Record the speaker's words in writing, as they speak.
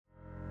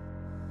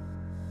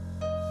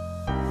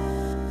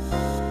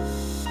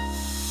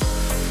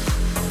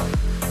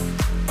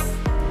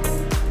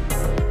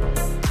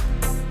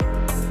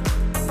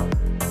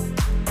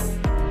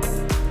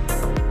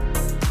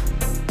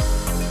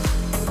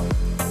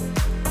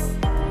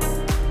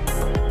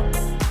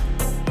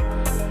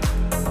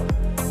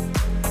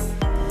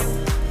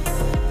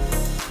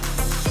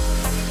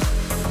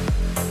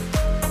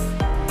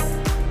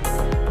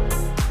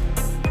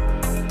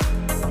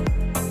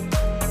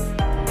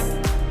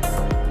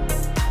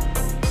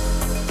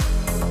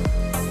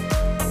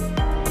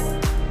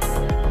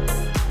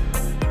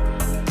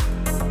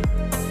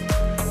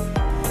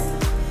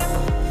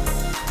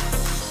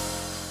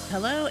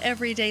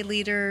everyday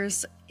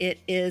leaders.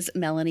 It is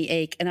Melanie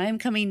Ake, and I'm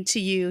coming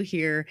to you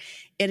here.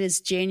 It is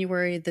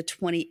January the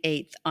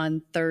 28th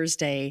on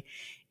Thursday,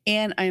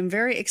 and I'm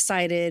very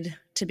excited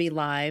to be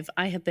live.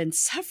 I have been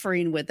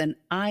suffering with an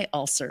eye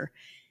ulcer,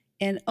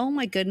 and oh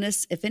my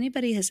goodness, if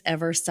anybody has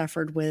ever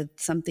suffered with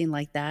something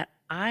like that,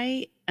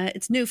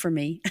 it's new for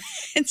me.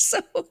 And so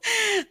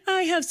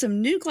I have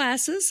some new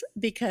glasses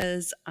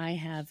because I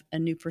have a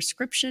new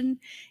prescription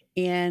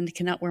and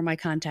cannot wear my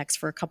contacts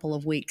for a couple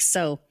of weeks.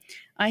 So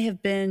I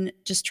have been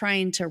just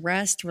trying to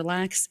rest,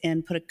 relax,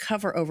 and put a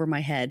cover over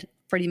my head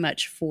pretty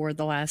much for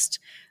the last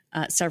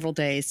several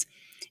days.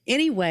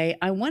 Anyway,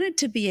 I wanted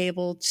to be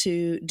able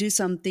to do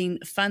something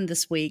fun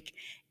this week,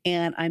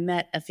 and I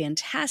met a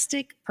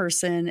fantastic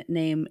person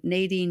named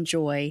Nadene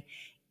Joy,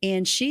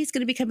 and she's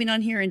going to be coming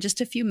on here in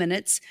just a few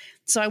minutes.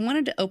 So I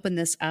wanted to open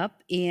this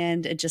up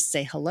and just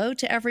say hello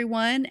to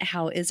everyone.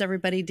 How is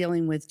everybody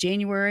dealing with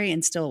January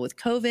and still with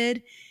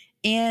COVID?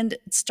 And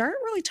start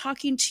really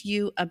talking to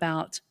you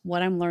about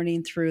what I'm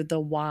learning through the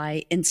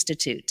Why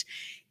Institute.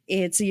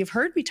 So you've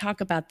heard me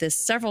talk about this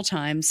several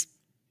times.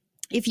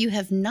 If you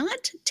have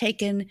not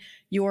taken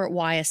your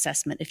Why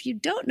assessment, if you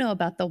don't know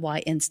about the Why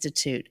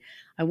Institute,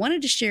 I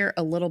wanted to share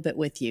a little bit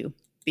with you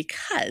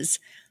because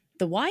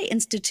the Why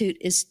Institute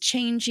is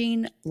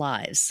changing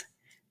lives.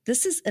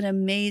 This is an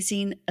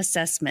amazing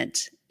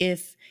assessment.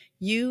 If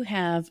you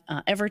have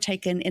ever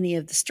taken any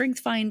of the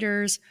Strength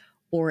Finders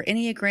or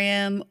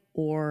Enneagram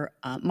or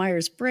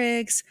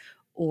Myers-Briggs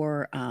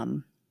or one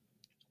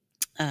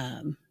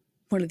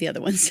of the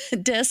other ones,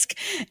 DISC.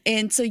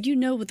 And so you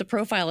know what the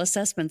profile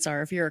assessments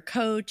are. If you're a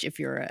coach, if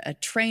you're a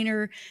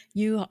trainer,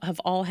 you have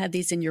all had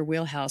these in your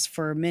wheelhouse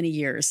for many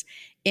years.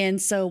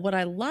 And so what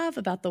I love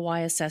about the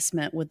Why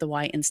assessment with the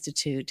Why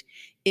Institute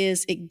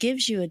is it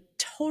gives you a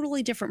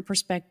totally different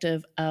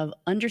perspective of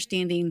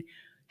understanding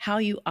how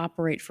you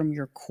operate from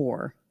your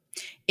core.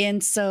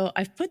 And so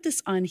I've put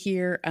this on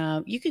here.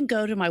 You can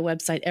go to my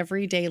website,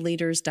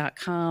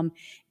 everydayleaders.com,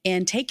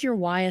 and take your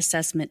Why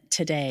assessment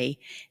today.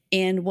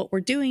 And what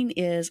we're doing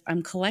is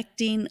I'm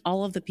collecting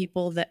all of the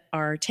people that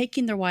are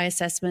taking their Why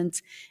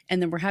assessments,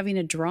 and then we're having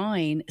a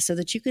drawing so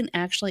that you can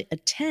actually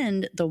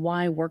attend the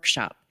Why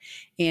workshop.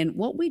 And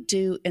what we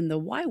do in the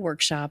Why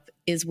workshop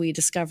is we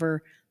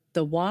discover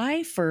the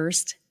why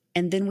first,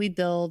 and then we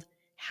build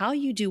how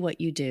you do what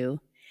you do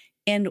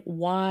and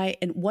why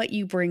and what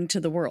you bring to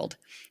the world.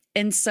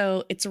 And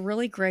so it's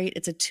really great.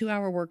 It's a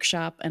 2-hour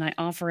workshop, and I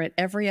offer it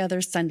every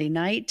other Sunday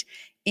night.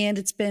 And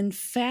it's been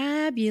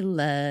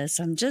fabulous.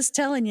 I'm just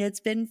telling you, it's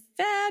been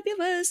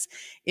fabulous.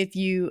 If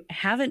you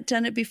haven't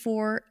done it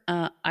before,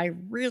 I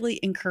really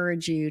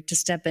encourage you to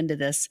step into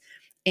this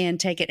and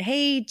take it.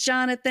 Hey,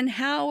 Jonathan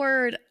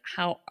Howard,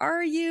 how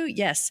are you?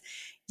 Yes,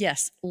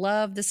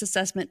 love this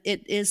assessment.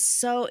 It is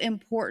so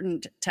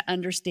important to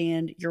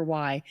understand your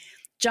why.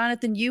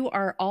 Jonathan, you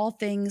are all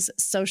things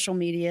social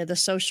media, the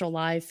social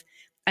life.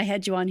 I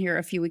had you on here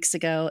a few weeks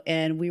ago,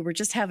 and we were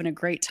just having a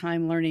great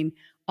time learning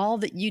all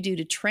that you do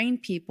to train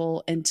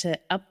people and to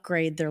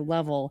upgrade their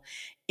level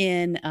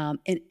in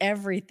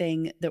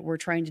everything that we're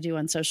trying to do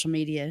on social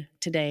media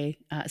today,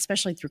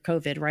 especially through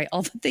COVID, right?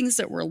 All the things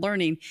that we're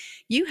learning.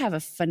 You have a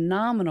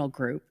phenomenal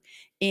group,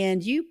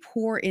 and you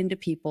pour into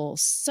people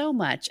so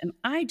much. And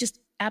I just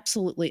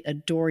absolutely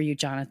adore you,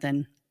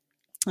 Jonathan.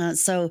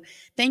 So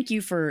thank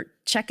you for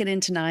checking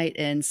in tonight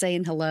and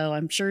saying hello.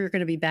 I'm sure you're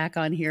going to be back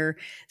on here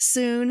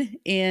soon,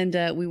 and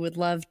we would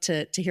love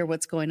to hear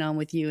what's going on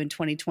with you in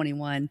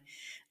 2021.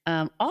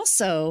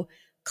 Also,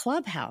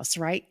 Clubhouse,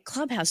 right?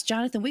 Clubhouse.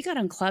 Jonathan, we got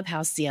on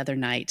Clubhouse the other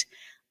night.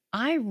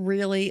 I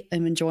really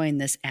am enjoying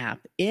this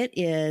app. It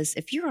is,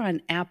 if you're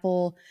on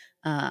Apple,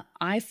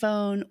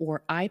 iPhone,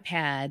 or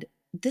iPad,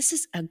 this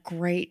is a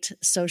great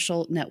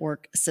social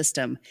network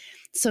system.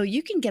 So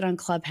you can get on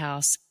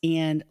Clubhouse,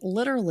 and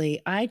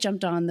literally, I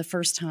jumped on the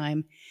first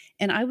time,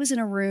 and I was in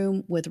a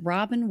room with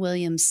Robin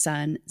Williams'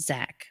 son,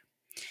 Zach.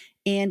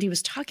 And he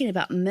was talking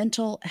about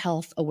mental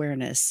health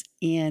awareness.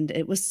 And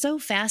it was so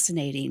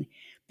fascinating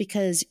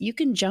because you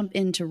can jump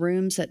into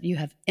rooms that you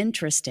have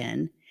interest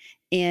in,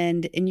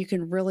 and you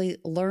can really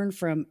learn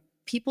from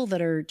people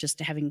that are just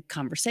having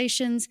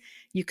conversations.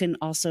 You can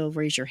also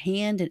raise your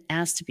hand and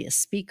ask to be a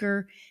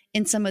speaker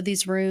in some of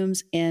these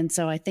rooms. And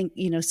so I think,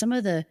 some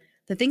of the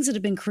things that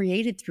have been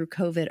created through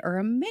COVID are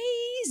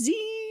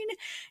amazing.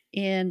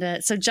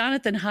 And so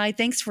Jonathan, hi,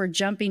 thanks for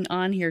jumping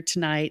on here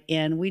tonight.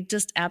 And we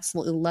just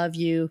absolutely love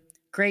you.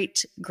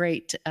 Great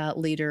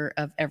leader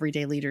of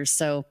Everyday Leaders.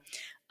 So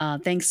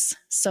thanks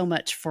so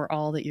much for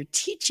all that you're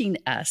teaching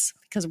us,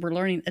 because we're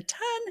learning a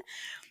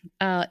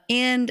ton.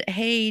 And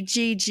hey,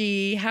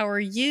 Gigi, how are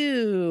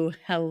you?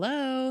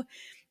 Hello.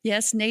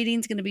 Yes,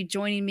 Nadine's going to be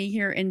joining me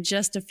here in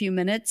just a few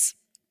minutes.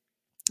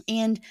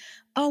 And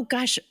oh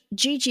gosh,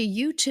 Gigi,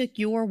 you took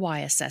your Why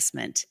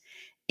assessment.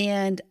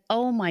 And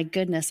oh my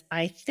goodness,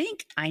 I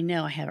think I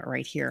know, I have it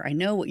right here. I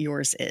know what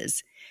yours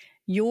is.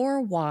 Your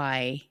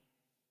Why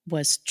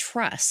was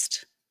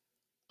trust.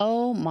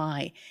 Oh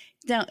my.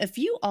 Now, if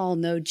you all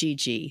know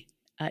Gigi,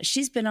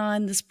 she's been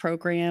on this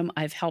program.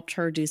 I've helped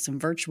her do some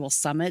virtual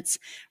summits.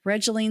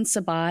 Regeline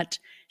Sabat,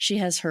 she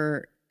has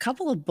her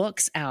couple of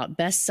books out,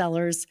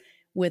 bestsellers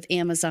with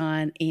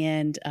Amazon,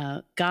 and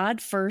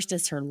God First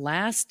is her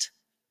last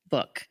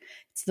book.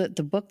 It's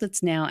the book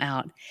that's now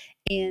out.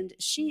 And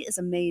she is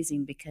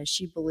amazing because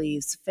she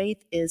believes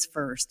faith is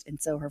first.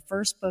 And so her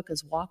first book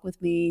is Walk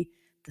With Me.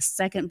 The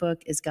second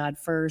book is God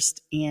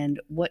First. And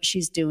what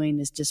she's doing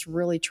is just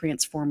really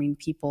transforming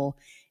people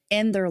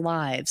and their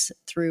lives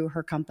through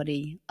her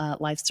company,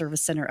 Life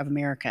Service Center of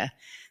America.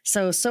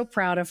 So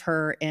proud of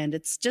her. And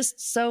it's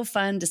just so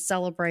fun to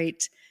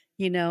celebrate,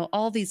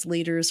 all these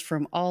leaders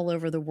from all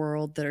over the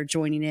world that are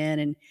joining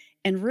in.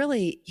 And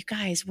really, you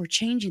guys, we're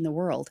changing the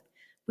world.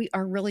 We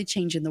are really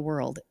changing the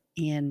world.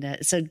 And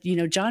so,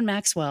 John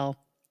Maxwell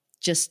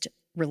just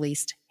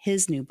released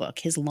his new book.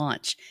 His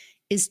launch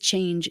is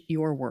Change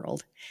Your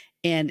World.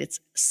 And it's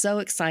so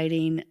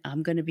exciting.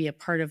 I'm going to be a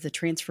part of the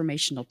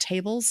transformational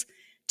tables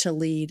to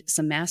lead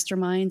some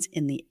masterminds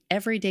in the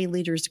Everyday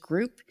Leaders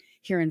group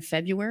here in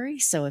February.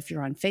 So if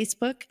you're on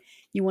Facebook,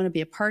 you want to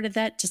be a part of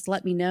that, just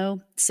let me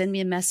know. Send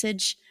me a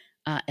message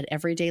at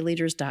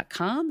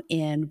everydayleaders.com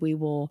and we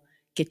will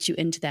get you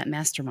into that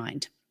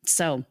mastermind.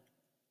 So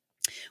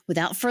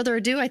without further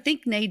ado, I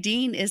think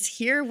Nadene is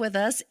here with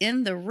us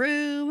in the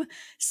room.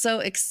 So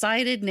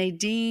excited,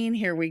 Nadene.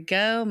 Here we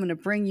go. I'm going to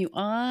bring you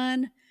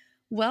on.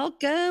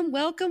 Welcome,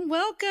 welcome,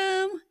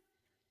 welcome.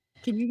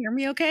 Can you hear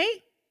me okay?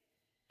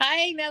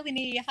 Hi,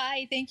 Melanie.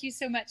 Hi. Thank you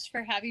so much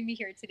for having me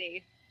here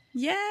today.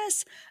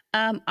 Yes.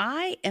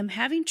 I am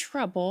having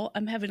trouble.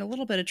 I'm having a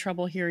little bit of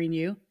trouble hearing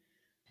you.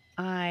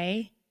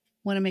 I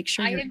want to make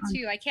sure I you're am on.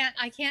 too.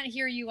 I can't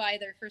hear you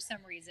either for some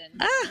reason.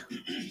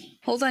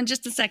 Hold on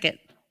just a second.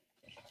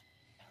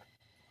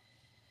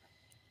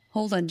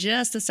 Hold on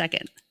just a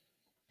second.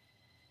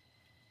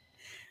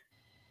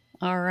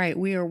 All right.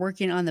 We are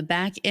working on the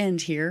back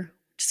end here.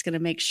 Just going to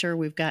make sure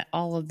we've got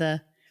all of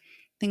the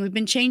thing. We've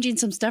been changing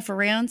some stuff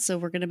around, so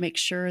we're going to make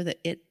sure that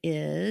it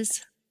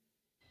is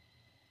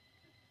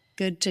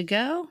good to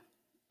go.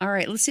 All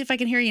right. Let's see if I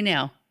can hear you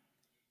now.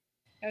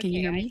 Okay, Can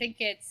you hear me? I think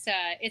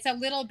it's a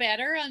little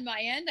better on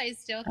my end. I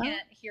still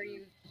can't hear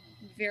you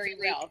very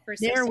well.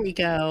 There we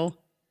go.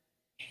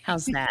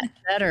 How's that?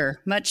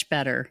 Better. Much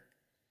better.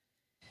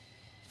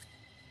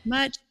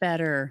 Much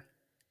better.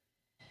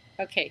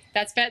 Okay,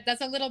 that's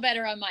a little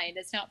better on my end.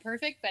 It's not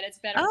perfect, but it's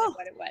better than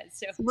what it was.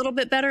 So a little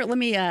bit better. Let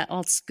me.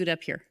 I'll scoot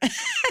up here.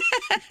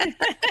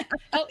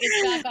 Oh,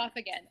 it's back off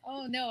again.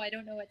 Oh no, I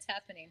don't know what's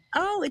happening.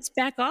 Oh, it's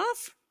back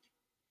off.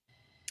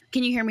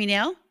 Can you hear me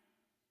now?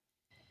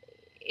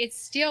 It's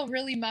still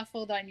really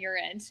muffled on your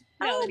end,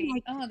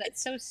 Melanie. Oh,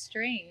 that's so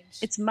strange.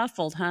 It's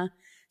muffled, huh?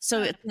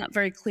 So it's not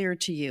very clear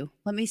to you.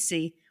 Let me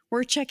see.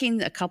 We're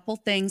checking a couple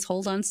things.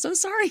 Hold on. So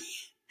sorry.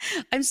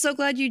 I'm so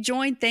glad you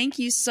joined. Thank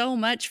you so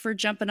much for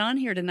jumping on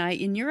here tonight.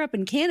 And you're up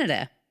in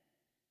Canada.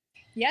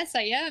 Yes,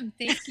 I am.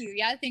 Thank you.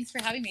 Yeah, thanks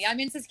for having me. I'm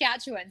in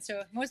Saskatchewan,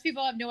 so most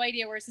people have no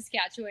idea where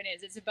Saskatchewan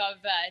is. It's above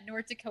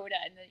North Dakota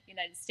in the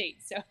United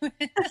States, so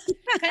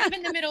kind of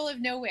in the middle of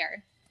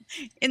nowhere.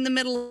 In the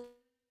middle.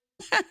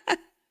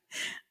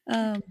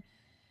 Hold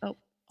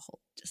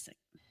just a second.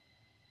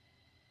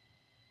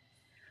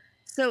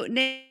 So,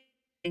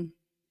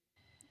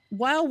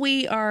 while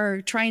we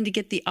are trying to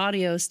get the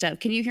audio stuff,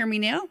 can you hear me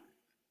now?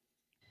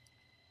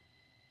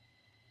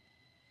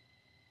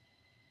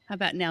 How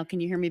about now? Can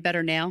you hear me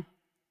better now?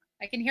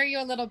 I can hear you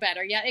a little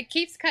better. Yeah, it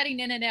keeps cutting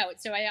in and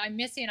out. So I'm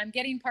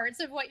getting parts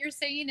of what you're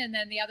saying, and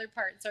then the other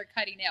parts are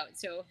cutting out.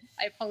 So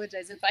I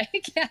apologize if I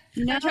can't.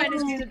 No, I'm trying to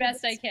do the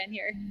best I can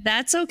here.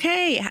 That's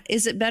okay.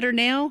 Is it better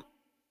now?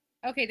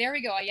 Okay, there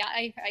we go. Yeah,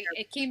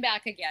 it came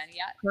back again.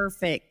 Yeah.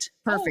 Perfect.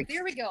 Oh,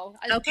 there we go.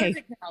 Okay.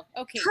 Perfect now.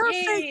 Okay.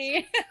 Perfect.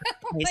 Yay.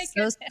 I'm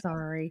so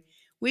sorry.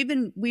 We've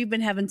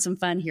been having some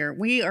fun here.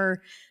 We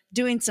are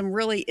doing some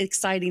really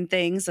exciting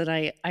things that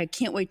I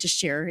can't wait to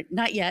share.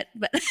 Not yet,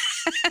 but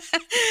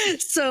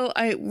so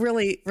I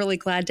really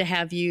glad to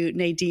have you,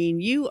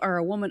 Nadene. You are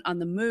a woman on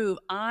the move.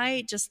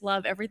 I just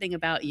love everything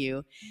about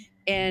you.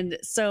 And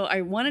so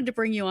I wanted to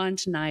bring you on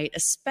tonight,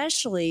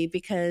 especially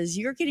because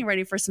you're getting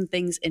ready for some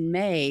things in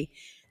May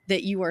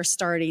that you are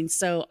starting.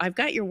 So I've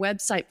got your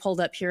website pulled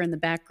up here in the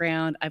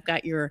background. I've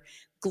got your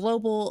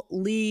Global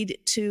Lead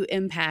to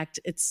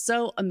Impact. It's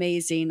so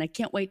amazing. I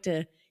can't wait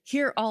to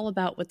hear all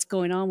about what's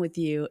going on with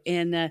you.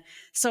 And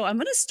so I'm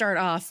going to start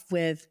off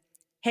with,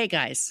 hey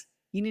guys,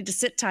 you need to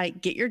sit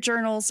tight, get your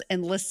journals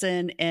and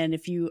listen. And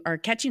if you are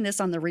catching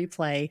this on the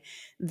replay,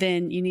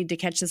 then you need to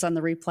catch this on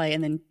the replay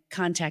and then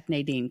contact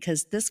Nadene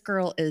because this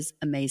girl is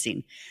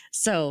amazing.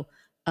 So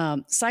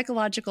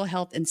psychological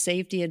health and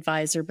safety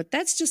advisor, but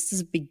that's just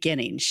the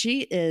beginning.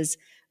 She is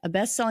a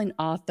best-selling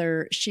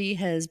author. She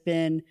has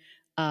been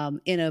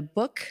in a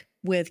book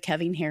with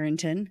Kevin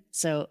Harrington.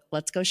 So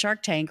let's go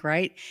Shark Tank,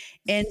 right?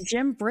 And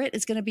Jim Britt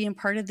is going to be in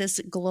part of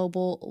this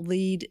Global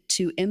Lead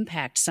to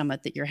Impact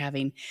Summit that you're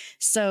having.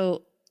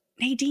 So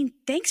Nadene,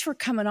 thanks for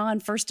coming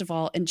on, first of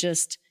all, and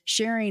just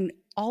sharing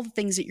all the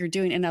things that you're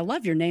doing. And I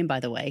love your name,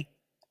 by the way.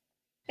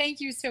 Thank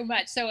you so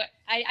much. So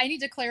I need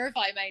to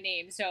clarify my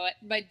name.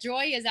 But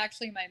Joy is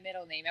actually my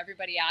middle name.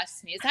 Everybody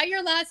asks me, "Is that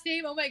your last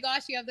name?" Oh my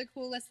gosh, you have the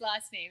coolest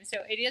last name. So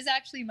it is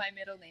actually my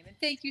middle name. And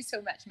thank you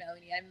so much,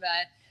 Melanie. I'm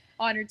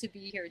honored to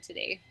be here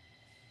today.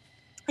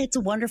 It's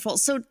wonderful.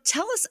 So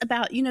tell us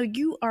about,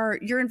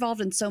 you're involved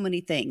in so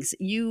many things.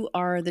 You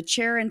are the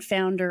chair and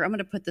founder. I'm going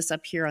to put this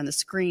up here on the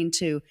screen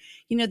too.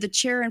 The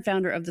chair and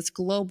founder of this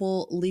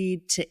Global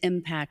Lead to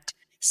Impact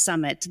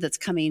Summit that's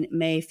coming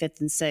May 5th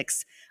and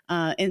 6th.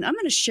 And I'm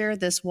going to share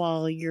this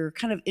while you're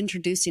kind of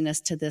introducing us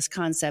to this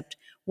concept,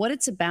 what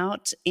it's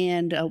about,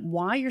 and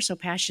why you're so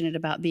passionate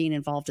about being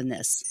involved in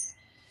this.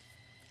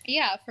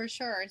 Yeah, for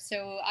sure.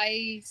 So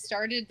I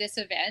started this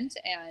event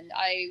and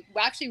I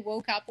actually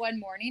woke up one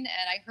morning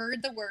and I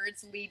heard the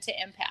words lead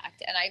to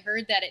impact. And I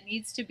heard that it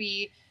needed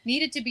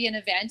to be an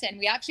event. And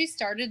we actually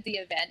started the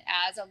event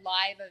as a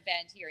live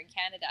event here in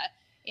Canada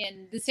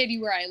in the city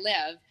where I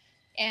live.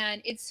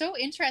 And it's so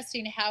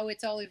interesting how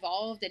it's all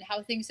evolved and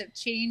how things have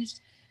changed.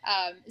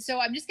 So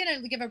I'm just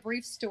going to give a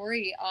brief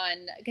story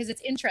on, because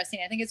it's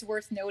interesting. I think it's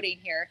worth noting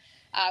here,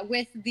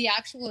 with the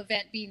actual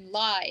event being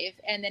live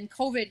and then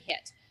COVID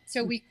hit.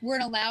 So we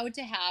weren't allowed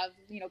to have,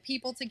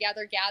 people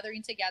together,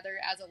 gathering together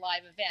as a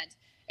live event.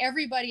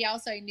 Everybody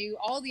else I knew,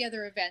 all the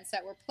other events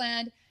that were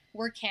planned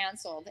were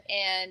canceled.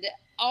 And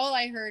all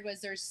I heard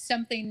was there's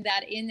something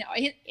that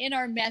in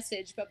our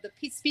message of the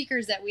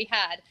speakers that we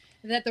had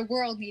that the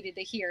world needed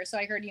to hear. So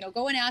I heard,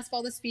 go and ask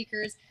all the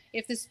speakers.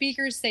 If the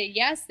speakers say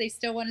yes, they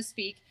still want to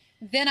speak,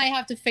 then I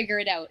have to figure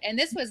it out. And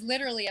this was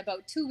literally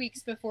about 2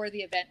 weeks before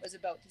the event was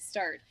about to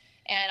start.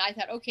 And I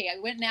thought, okay, I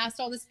went and asked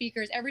all the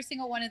speakers. Every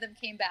single one of them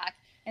came back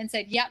and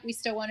said, yeah, we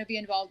still want to be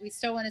involved. We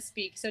still want to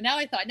speak. So now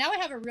I thought, now I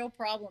have a real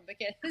problem,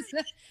 because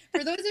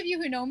for those of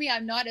you who know me,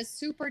 I'm not a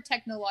super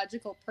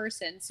technological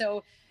person.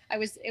 So I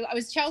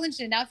was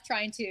challenged enough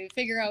trying to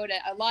figure out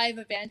a live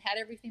event, had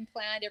everything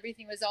planned,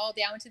 everything was all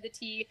down to the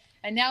T.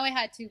 And now I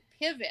had to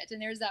pivot.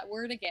 And there's that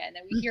word again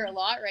that we hear a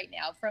lot right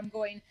now, from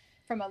going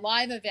from a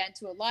live event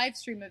to a live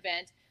stream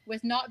event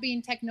with not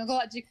being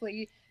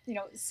technologically,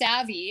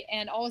 savvy,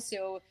 and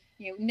also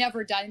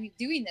never done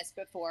doing this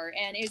before.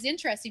 And it was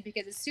interesting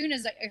because as soon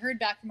as I heard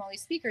back from all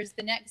these speakers,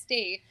 the next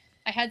day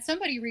I had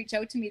somebody reach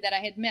out to me that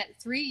I had met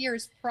 3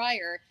 years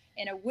prior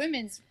in a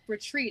women's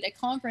retreat, a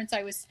conference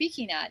I was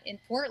speaking at in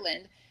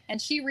Portland.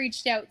 And she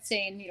reached out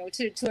saying,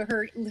 to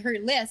her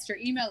list, her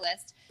email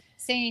list,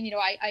 saying,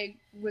 I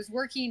was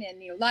working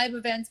in live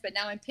events, but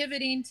now I'm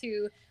pivoting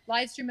to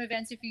live stream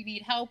events. If you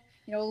need help,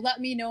 let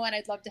me know, and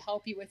I'd love to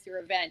help you with your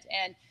event.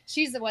 And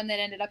she's the one that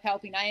ended up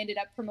helping. I ended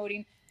up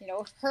promoting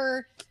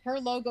her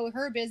logo,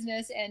 her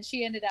business, and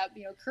she ended up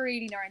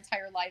creating our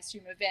entire live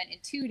stream event in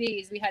 2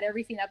 days. We had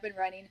everything up and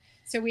running,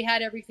 so we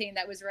had everything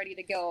that was ready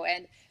to go.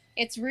 And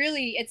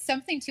it's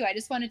something too. I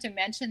just wanted to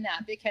mention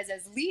that, because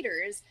as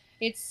leaders,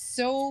 it's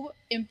so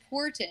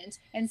important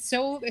and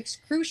so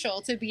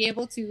crucial to be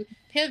able to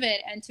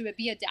pivot and to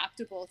be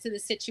adaptable to the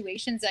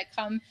situations that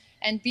come,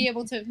 and be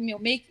able to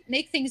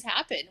make things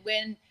happen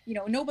when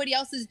nobody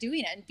else is doing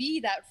it, and be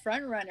that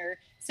front runner.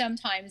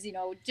 Sometimes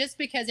just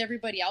because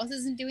everybody else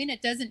isn't doing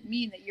it doesn't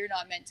mean that you're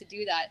not meant to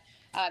do that.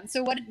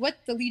 So what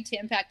the Lead to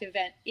Impact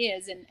event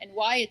is, and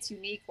why it's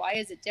unique, why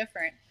is it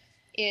different,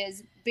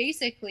 is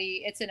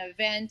basically it's an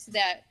event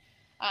that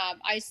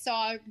I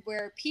saw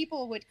where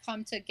people would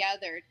come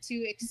together to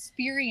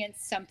experience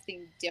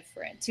something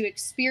different, to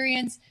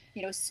experience,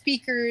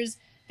 speakers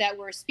that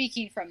were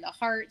speaking from the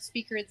heart,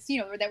 speakers,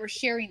 that were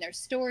sharing their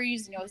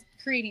stories,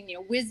 creating,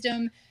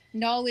 wisdom,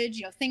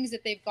 knowledge, things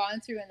that they've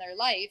gone through in their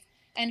life,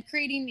 and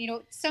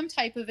creating, some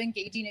type of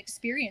engaging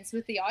experience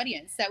with the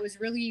audience that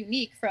was really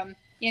unique from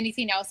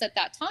anything else at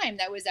that time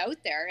that was out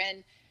there.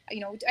 And,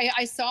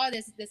 I saw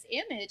this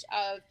image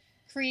of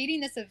creating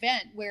this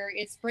event where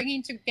it's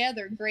bringing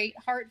together great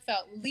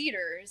heartfelt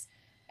leaders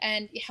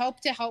and help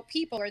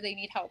people where they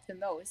need help the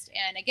most.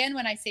 And again,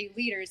 when I say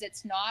leaders,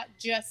 it's not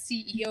just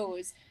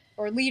CEOs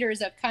or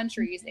leaders of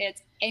countries.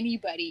 It's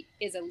anybody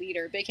is a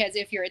leader, because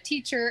if you're a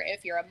teacher,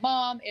 if you're a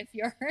mom, if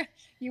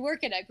you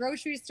work at a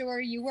grocery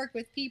store, you work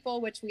with people,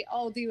 which we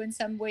all do in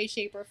some way,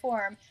 shape, or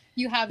form,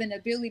 you have an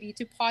ability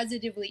to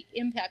positively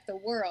impact the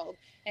world.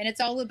 And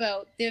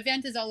the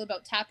event is all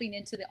about tapping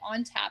into the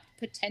untapped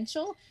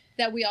potential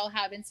that we all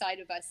have inside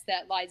of us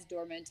that lies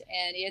dormant.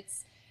 And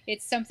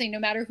it's something, no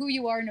matter who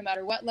you are, no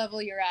matter what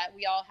level you're at,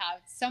 we all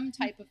have some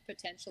type of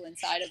potential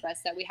inside of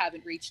us that we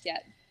haven't reached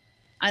yet.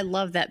 I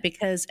love that,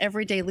 because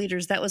everyday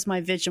leaders, that was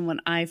my vision when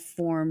I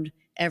formed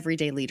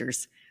Everyday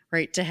Leaders,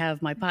 right? To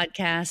have my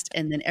podcast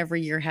and then every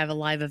year have a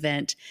live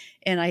event.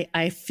 And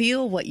I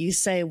feel what you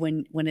say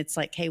when it's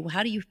like, hey, well,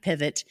 how do you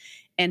pivot,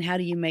 and how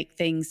do you make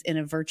things in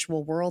a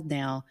virtual world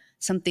now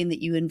something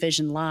that you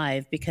envision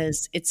live?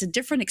 Because it's a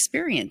different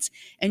experience,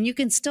 and you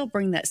can still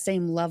bring that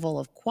same level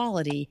of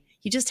quality.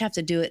 You just have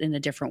to do it in a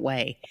different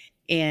way.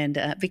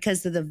 And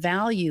because the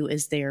value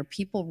is there,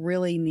 people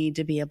really need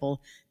to be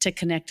able to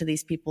connect to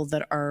these people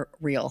that are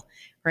real,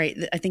 right?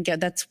 I think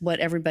that's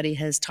what everybody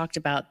has talked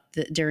about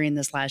during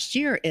this last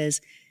year, is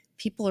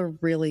people are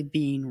really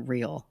being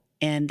real.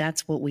 And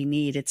that's what we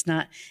need. It's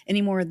not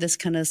anymore this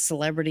kind of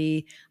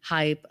celebrity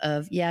hype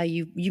of, yeah,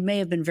 you may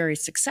have been very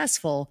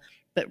successful,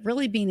 but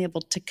really being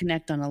able to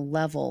connect on a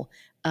level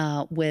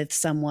with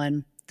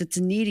someone that's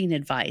needing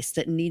advice,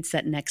 that needs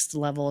that next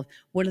level of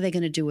what are they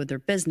going to do with their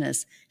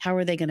business? How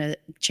are they going to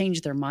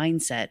change their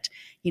mindset?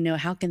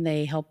 How can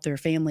they help their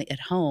family at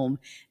home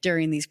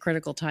during these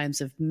critical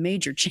times of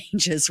major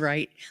changes,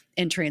 right?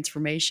 And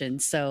transformation.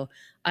 So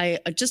I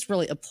just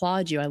really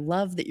applaud you. I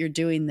love that you're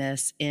doing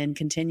this and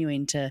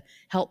continuing to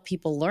help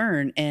people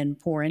learn and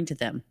pour into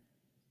them.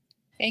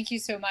 Thank you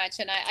so much.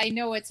 And I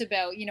know it's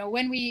about,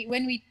 when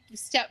we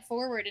step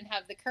forward and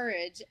have the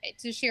courage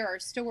to share our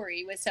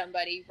story with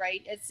somebody,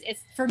 right? It's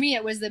for me,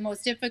 it was the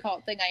most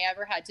difficult thing I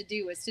ever had to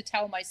do, was to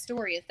tell my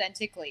story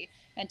authentically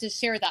and to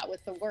share that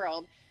with the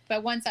world.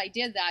 But once I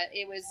did that,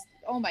 it was,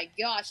 oh my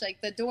gosh,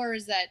 like the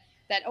doors that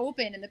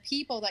opened and the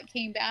people that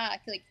came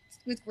back, like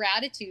with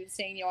gratitude,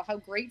 saying, how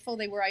grateful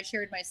they were I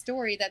shared my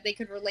story, that they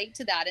could relate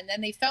to that. And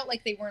then they felt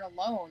like they weren't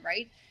alone,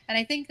 right? And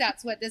I think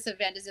that's what this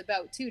event is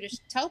about too, to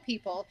tell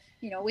people,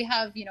 we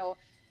have,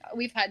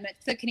 we've had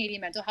the Canadian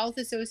Mental Health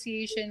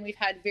Association, we've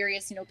had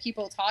various,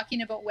 people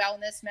talking about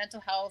wellness, mental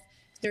health.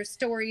 There's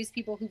stories,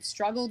 people who've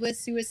struggled with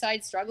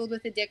suicide, struggled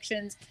with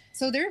addictions.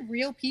 So there are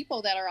real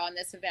people that are on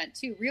this event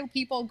too, real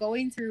people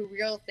going through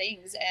real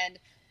things and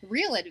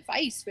real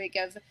advice, like,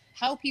 of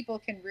how people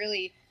can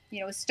really,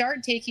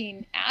 start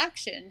taking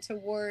action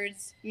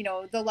towards,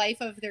 the life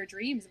of their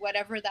dreams,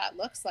 whatever that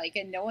looks like,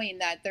 and knowing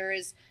that there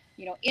is,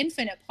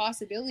 infinite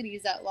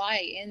possibilities that lie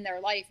in their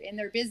life, in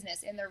their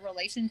business, in their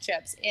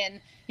relationships, in,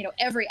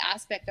 every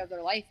aspect of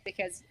their life,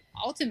 because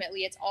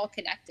ultimately it's all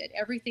connected.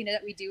 Everything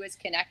that we do is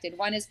connected.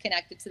 One is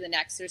connected to the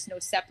next. There's no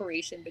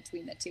separation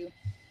between the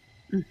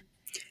two.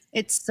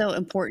 It's so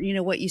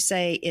important. What you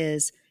say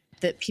is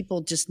that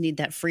people just need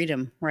that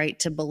freedom, right?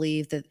 To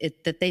believe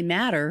that they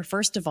matter,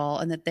 first of all,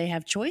 and that they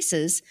have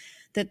choices,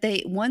 that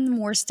they, one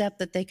more step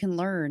that they can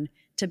learn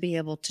to be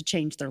able to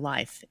change their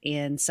life.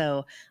 And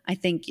so I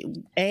think,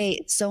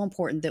 it's so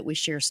important that we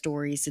share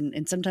stories.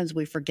 And sometimes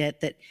we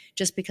forget that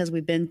just because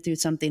we've been through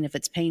something, if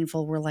it's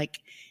painful, we're like,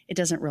 it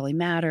doesn't really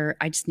matter.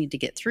 I just need to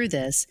get through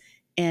this.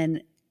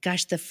 And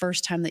gosh, the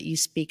first time that you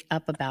speak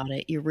up about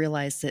it, you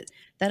realize that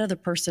that other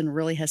person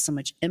really has so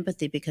much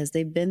empathy because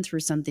they've been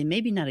through something,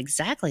 maybe not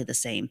exactly the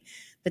same,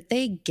 but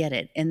they get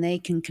it and they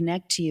can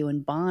connect to you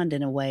and bond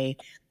in a way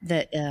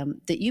that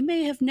you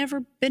may have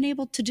never been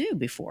able to do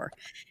before.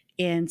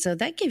 And so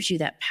that gives you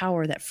that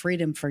power, that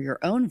freedom for your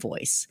own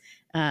voice.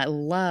 I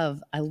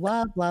love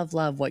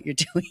what you're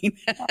doing.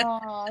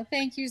 Oh,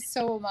 thank you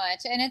so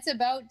much. And it's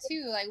about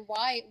too, like,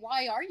 why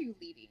are you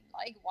leading?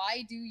 Like,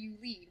 why do you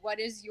lead? What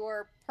is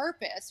your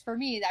purpose? For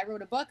me, I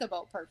wrote a book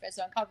about purpose,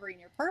 uncovering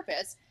your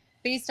purpose,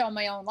 based on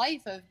my own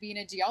life of being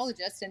a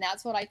geologist. And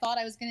that's what I thought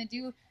I was going to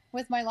do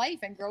with my life.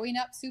 And growing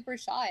up super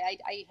shy,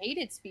 I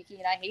hated speaking,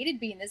 and I hated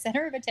being the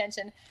center of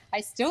attention. I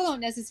still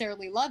don't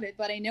necessarily love it,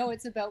 but I know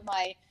it's about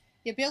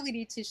the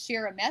ability to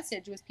share a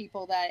message with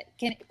people that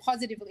can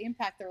positively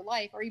impact their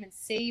life, or even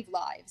save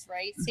lives,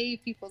 right?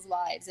 Save people's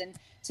lives. And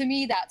to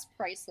me, that's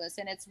priceless.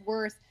 And it's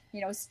worth,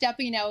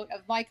 stepping out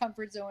of my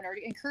comfort zone, or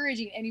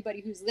encouraging anybody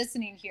who's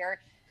listening here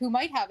who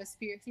might have a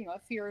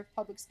fear of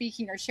public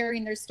speaking, or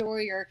sharing their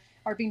story, or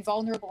being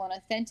vulnerable and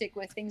authentic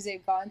with things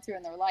they've gone through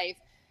in their life.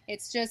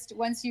 It's just,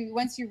 once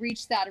you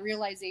reach that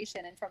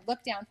realization and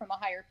look down from a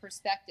higher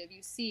perspective,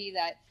 you see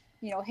that,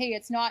 hey,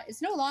 it's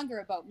no longer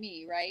about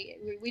me, right?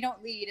 We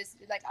don't lead. It's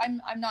like,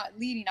 I'm not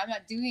leading. I'm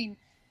not doing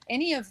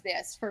any of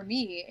this for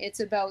me.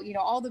 It's about,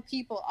 all the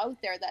people out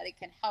there that it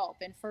can help.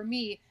 And for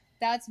me,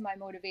 that's my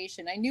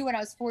motivation. I knew when I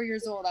was 4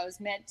 years old, I was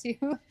meant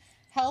to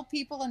help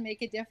people and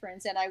make a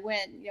difference. And I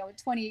went,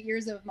 28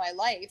 years of my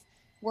life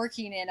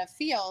working in a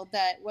field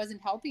that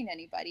wasn't helping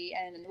anybody,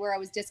 and where I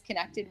was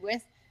disconnected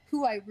with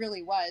who I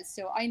really was.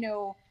 So I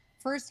know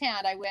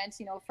firsthand, I went,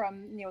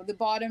 from,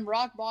 the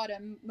rock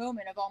bottom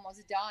moment of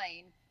almost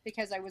dying,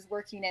 because I was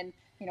working in,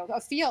 a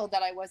field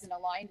that I wasn't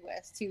aligned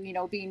with,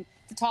 to, being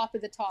the top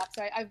of the top.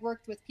 So I've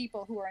worked with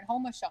people who are in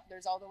homeless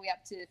shelters all the way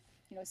up to,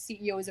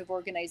 CEOs of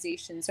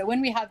organizations. So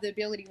when we have the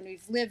ability, when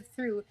we've lived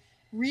through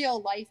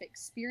real life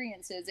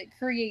experiences, it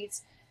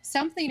creates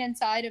something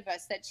inside of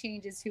us that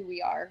changes who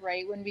we are,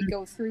 right? When we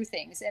go through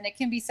things, and it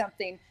can be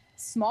something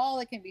small,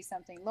 it can be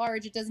something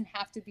large. It doesn't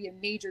have to be a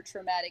major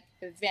traumatic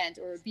event,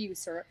 or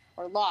abuse, or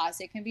loss.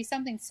 It can be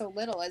something so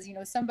little as,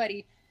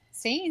 somebody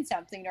saying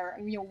something, or,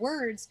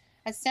 words,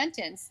 a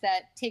sentence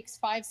that takes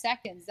 5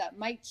 seconds that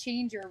might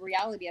change your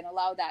reality and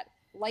allow that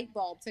light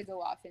bulb to go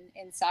off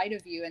inside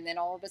of you. And then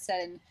all of a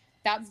sudden,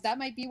 that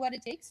might be what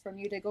it takes from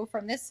you to go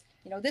from this,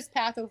 this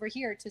path over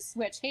here, to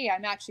switch. Hey,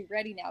 I'm actually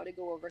ready now to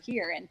go over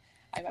here, and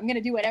I'm going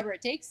to do whatever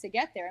it takes to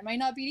get there. It might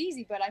not be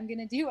easy, but I'm going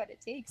to do what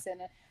it takes, and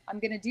I'm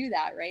going to do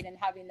that, right? And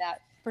having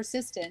that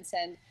persistence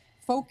and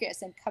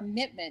focus and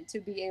commitment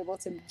to be able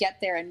to get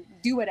there and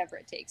do whatever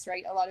it takes,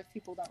 right? A lot of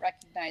people don't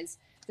recognize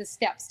the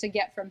steps to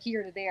get from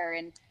here to there,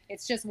 and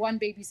it's just one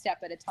baby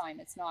step at a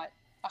time. It's not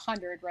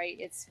 100, right?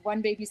 It's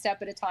one baby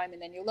step at a time,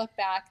 and then you look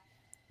back,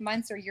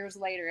 months or years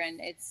later,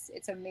 and it's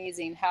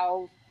amazing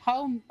how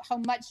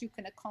much you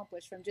can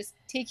accomplish from just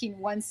taking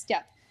one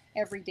step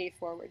every day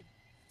forward.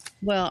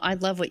 Well, I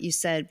love what you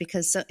said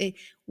because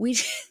we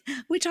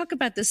we talk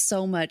about this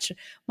so much.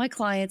 My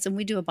clients and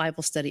we do a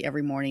Bible study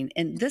every morning,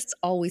 and this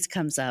always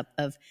comes up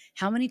of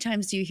how many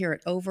times do you hear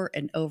it over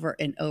and over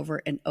and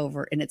over and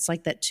over, and it's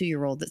like that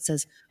 2-year-old that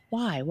says,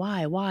 why?"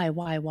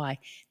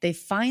 They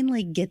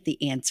finally get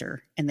the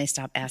answer and they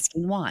stop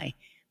asking why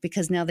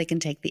because now they can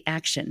take the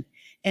action.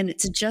 And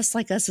it's just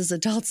like us as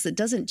adults that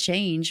doesn't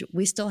change.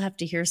 We still have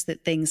to hear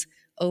things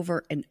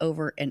over and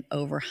over and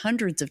over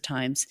hundreds of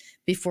times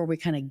before we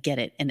kind of get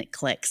it and it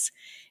clicks.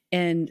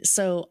 And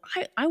so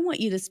I want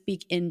you to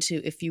speak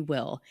into, if you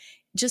will,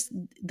 just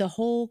the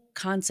whole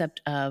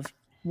concept of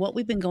what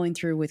we've been going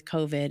through with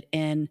COVID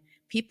and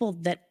people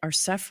that are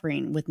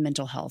suffering with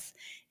mental health.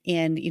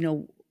 And,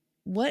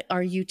 what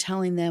are you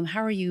telling them?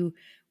 How are you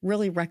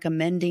really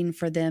recommending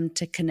for them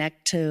to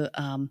connect to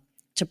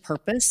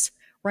purpose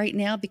right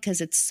now?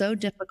 Because it's so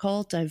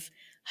difficult. I've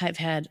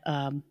had,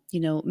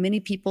 many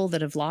people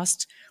that have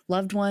lost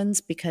loved ones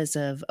because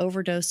of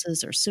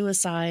overdoses or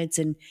suicides.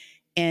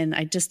 And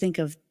I just think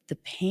of the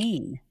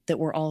pain that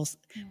we're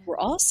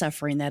all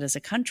suffering that as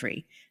a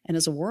country and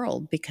as a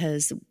world,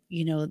 because,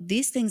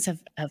 these things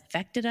have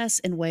affected us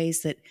in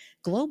ways that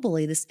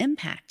globally this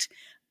impact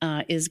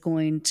is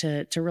going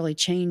to really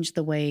change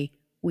the way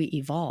we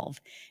evolve.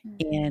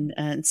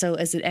 And so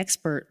as an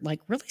expert,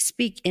 like really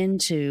speak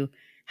into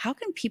how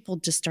can people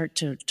just start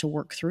to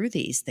work through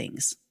these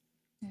things?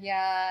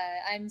 Yeah,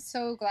 I'm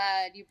so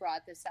glad you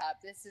brought this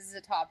up. This is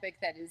a topic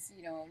that is,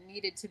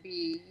 needed to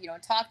be,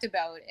 talked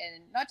about,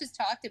 and not just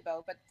talked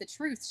about, but the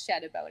truth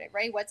shed about it,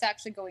 right? What's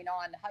actually going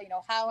on?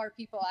 How are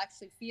people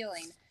actually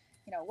feeling?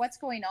 What's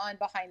going on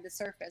behind the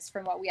surface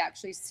from what we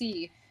actually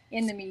see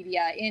in the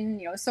media,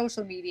 in,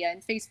 social media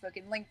and Facebook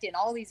and LinkedIn,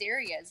 all these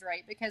areas,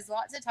 right? Because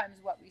lots of times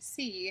what we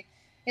see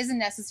isn't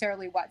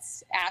necessarily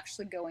what's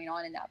actually going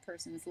on in that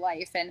person's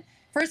life. And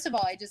first of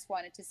all, I just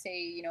wanted to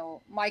say,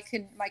 my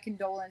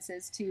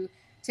condolences to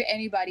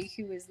anybody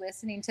who is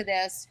listening to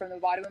this from the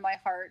bottom of my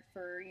heart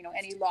for,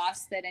 any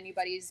loss that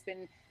anybody's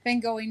been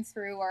going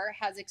through or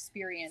has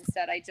experienced.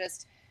 That I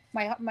just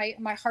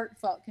my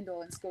heartfelt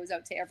condolence goes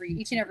out to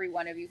each and every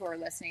one of you who are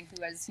listening,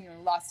 who has,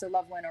 lost a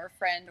loved one or a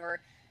friend or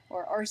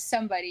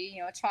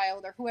somebody, a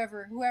child or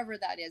whoever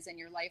that is in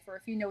your life, or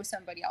if you know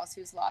somebody else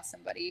who's lost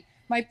somebody.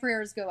 My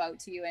prayers go out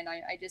to you, and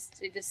I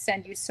just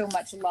send you so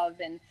much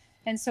love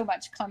and so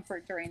much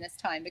comfort during this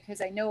time,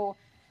 because I know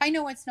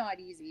it's not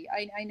easy.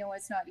 I know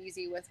it's not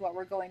easy with what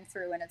we're going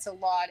through, and it's a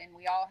lot, and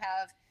we all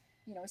have,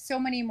 so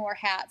many more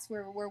hats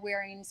we're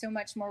wearing, so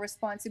much more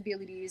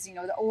responsibilities,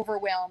 the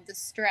overwhelm, the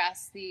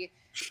stress, the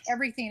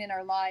everything in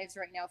our lives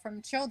right now,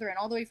 from children,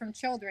 all the way from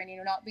children,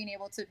 not being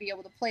able to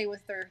play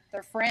with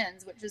their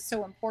friends, which is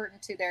so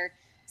important to their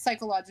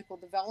psychological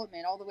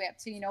development, all the way up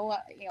to,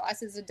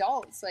 us as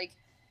adults, like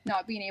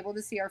not being able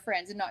to see our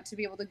friends and not to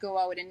be able to go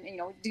out and,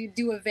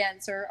 do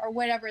events or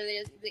whatever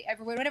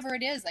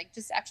it is, like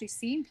just actually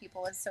seeing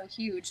people is so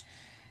huge.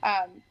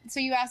 So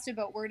you asked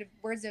about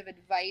words of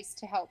advice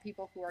to help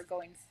people who are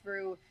going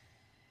through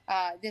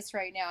this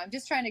right now. I'm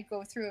just trying to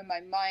go through in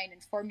my mind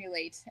and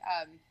formulate,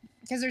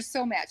 because there's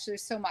so much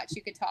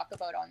you could talk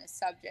about on this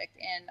subject.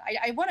 And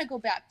I want to go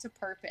back to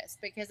purpose,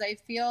 because I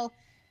feel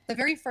the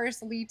very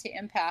first Lead to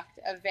Impact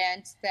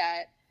event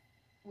that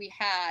we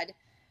had,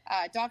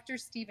 Dr.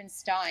 Stephen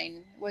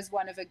Stein was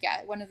one of the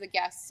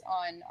guests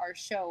on our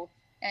show,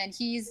 and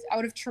he's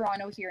out of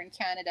Toronto here in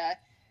Canada.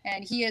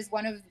 And he is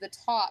one of the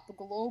top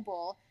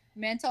global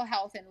mental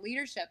health and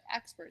leadership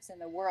experts in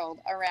the world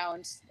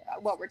around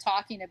what we're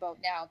talking about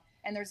now.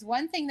 And there's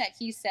one thing that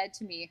he said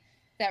to me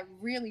that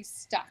really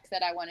stuck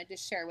that I wanted to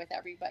share with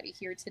everybody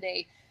here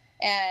today.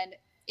 And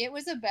it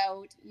was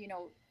about,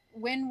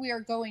 when we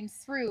are going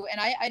through, and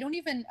I don't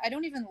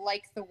even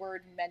like the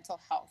word mental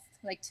health.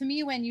 Like, to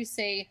me, when you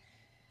say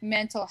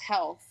mental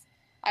health,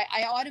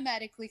 I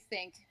automatically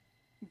think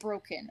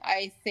broken.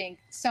 I think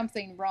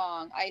something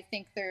wrong. I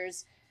think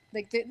there's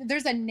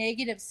a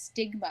negative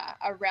stigma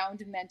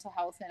around mental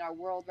health in our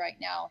world right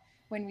now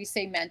when we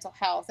say mental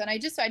health. And I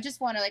just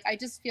want to, I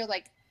just feel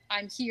like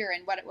I'm here,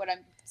 and what I'm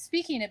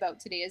speaking about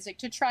today is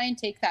to try and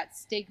take that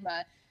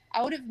stigma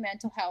out of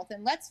mental health,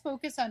 and let's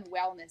focus on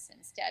wellness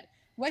instead.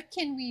 What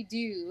can we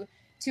do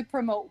to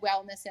promote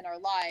wellness in our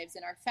lives,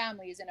 in our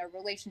families, in our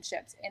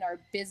relationships, in our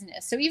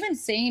business? So even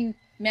saying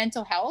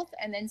mental health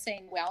and then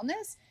saying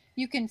wellness,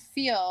 you can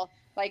feel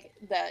like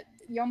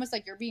you're almost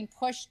like you're being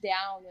pushed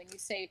down when you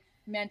say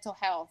mental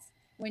health.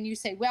 When you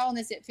say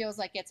wellness, it feels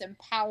like it's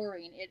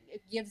empowering.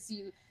 It gives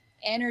you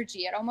energy.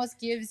 It almost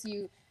gives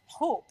you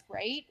hope,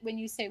 right? When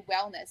you say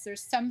wellness,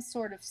 there's some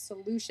sort of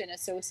solution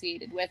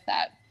associated with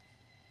that.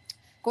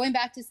 Going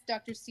back to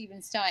Dr.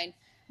 Stephen Stein,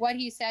 what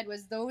he said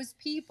was those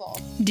people.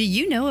 Do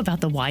you know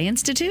about the Y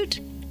Institute?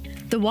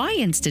 The Y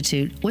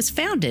Institute was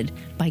founded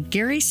by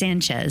Gary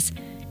Sanchez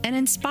and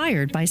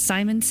inspired by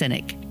Simon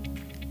Sinek.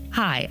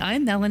 Hi,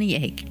 I'm Melanie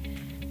Ake,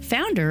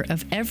 founder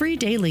of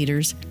Everyday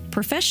Leaders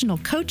Professional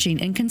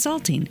Coaching and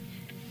Consulting.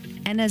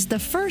 and as the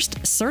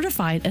first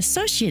certified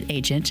associate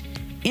agent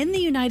in the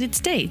United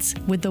States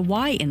with the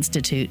Why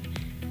Institute.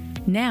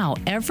 Now,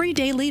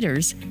 everyday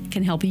leaders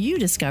can help you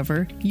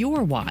discover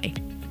your why.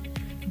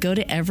 Go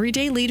to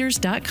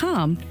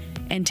everydayleaders.com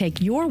and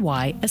take your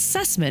why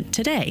assessment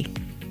today.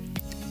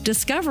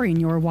 Discovering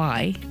your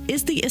why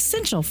is the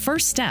essential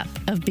first step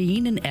of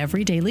being an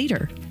everyday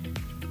leader.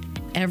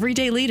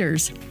 Everyday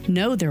leaders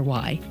know their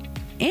why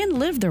and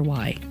live their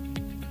why.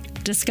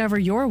 Discover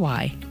your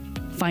why.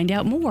 Find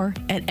out more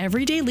at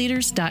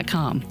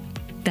everydayleaders.com.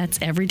 That's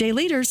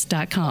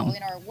everydayleaders.com.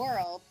 In our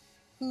world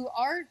who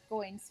are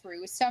going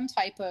through some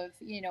type of,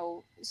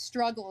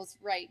 struggles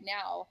right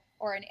now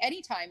or in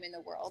any time in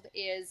the world,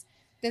 is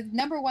the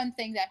number one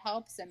thing that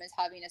helps them is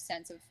having a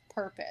sense of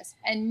purpose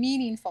and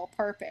meaningful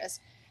purpose.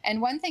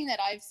 And one thing that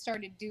I've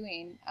started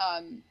doing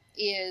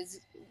is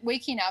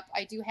waking up.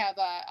 I do have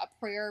a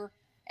prayer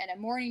and a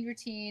morning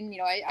routine.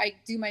 I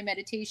do my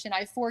meditation. I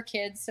have 4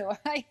 kids, so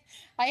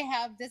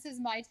this is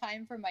my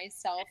time for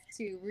myself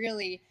to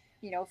really,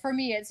 for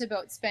me, it's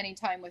about spending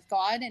time with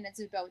God, and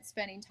it's about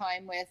spending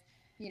time with,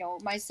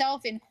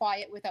 myself in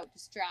quiet without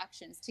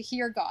distractions, to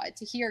hear God,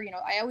 to hear,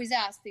 I always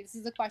ask, this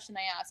is the question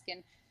I ask,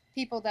 and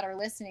people that are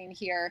listening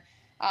here,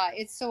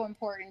 it's so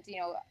important,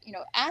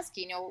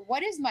 asking,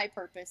 what is my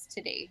purpose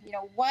today?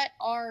 What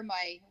are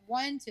my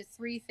 1 to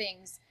 3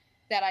 things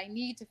that I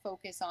need to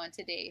focus on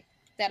today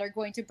that are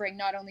going to bring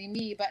not only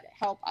me, but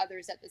help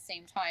others at the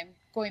same time,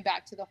 going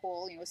back to the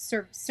whole,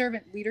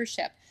 servant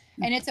leadership.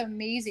 And it's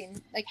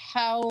amazing, like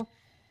how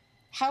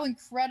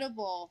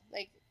incredible,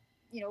 like,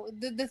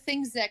 the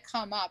things that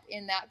come up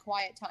in that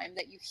quiet time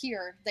that you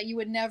hear that you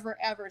would never,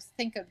 ever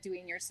think of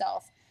doing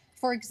yourself.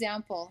 For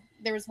example,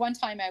 there was one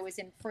time I was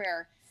in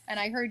prayer and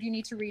I heard, you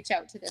need to reach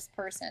out to this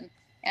person.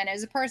 And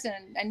as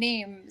a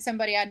name,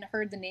 somebody I hadn't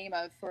heard the name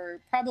of for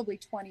probably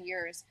 20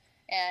 years.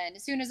 And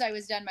as soon as I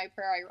was done my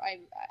prayer,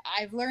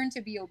 I've learned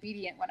to be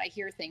obedient when I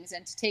hear things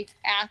and to take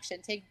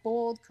action, take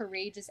bold,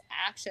 courageous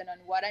action on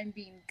what I'm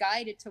being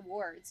guided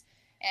towards.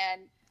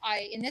 And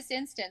in this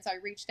instance, I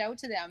reached out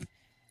to them,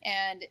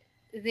 and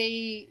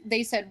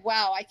they said,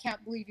 wow, I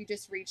can't believe you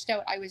just reached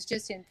out. I was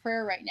just in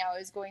prayer right now. I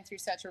was going through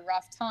such a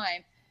rough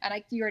time.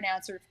 And you're an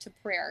answer to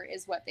prayer,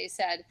 is what they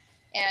said.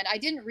 And I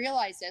didn't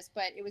realize this,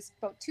 but it was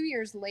about 2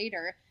 years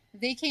later,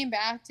 they came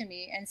back to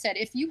me and said,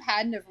 if you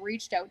hadn't have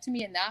reached out to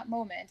me in that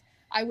moment,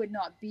 I would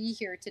not be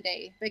here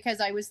today,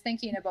 because I was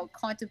thinking about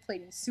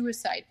contemplating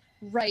suicide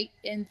right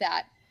in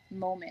that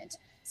moment.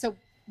 So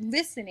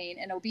listening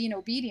and being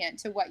obedient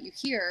to what you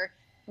hear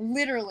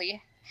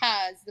literally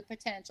has the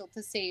potential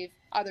to save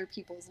other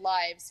people's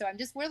lives. So I'm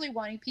just really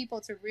wanting people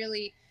to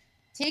really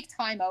take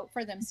time out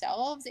for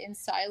themselves in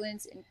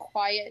silence, in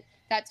quiet,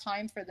 that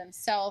time for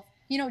themselves,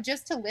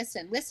 just to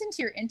listen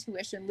to your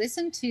intuition,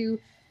 listen to,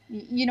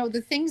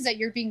 the things that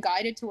you're being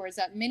guided towards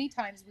that many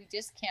times we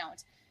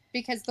discount,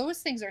 because those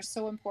things are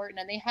so important,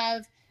 and they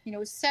have,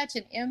 such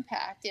an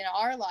impact in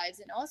our lives,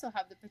 and also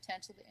have the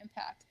potential to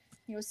impact,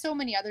 so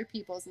many other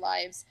people's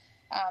lives.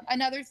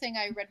 Another thing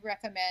I would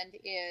recommend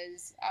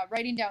is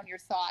writing down your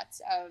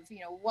thoughts of,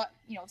 what,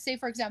 say,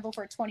 for example,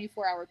 for a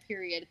 24-hour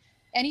period,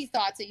 any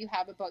thoughts that you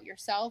have about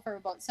yourself or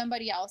about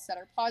somebody else that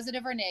are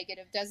positive or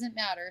negative, doesn't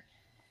matter,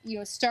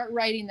 start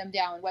writing them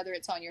down, whether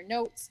it's on your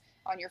notes,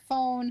 on your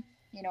phone,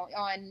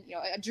 on,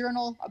 a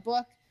journal, a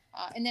book.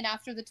 And then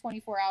after the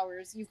 24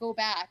 hours, you go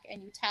back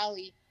and you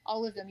tally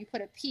all of them. You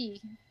put a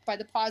P by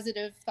the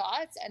positive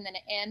thoughts and then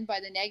an N by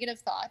the negative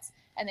thoughts.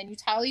 And then you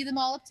tally them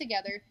all up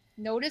together,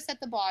 notice at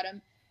the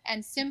bottom,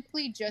 and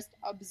simply just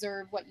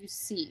observe what you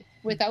see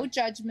without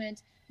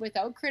judgment,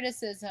 without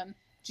criticism,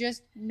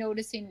 just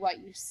noticing what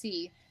you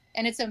see.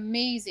 And it's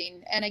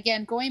amazing. And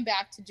again, going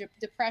back to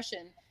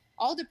depression,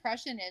 all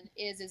depression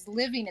is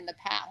living in the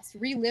past,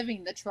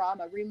 reliving the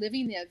trauma,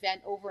 reliving the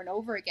event over and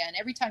over again.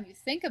 Every time you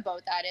think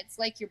about that, it's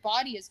like your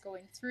body is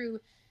going through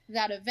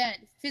that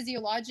event,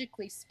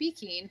 physiologically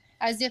speaking,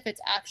 as if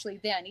it's actually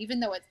then, even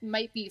though it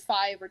might be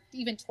 5 or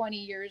even 20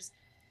 years,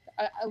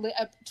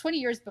 20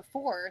 years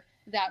before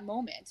that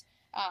moment.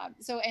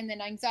 And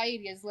then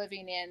anxiety is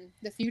living in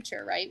the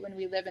future, right? When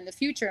we live in the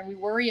future and we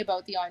worry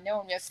about the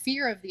unknown, we have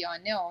fear of the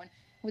unknown.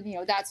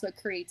 That's what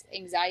creates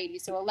anxiety.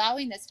 So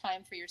allowing this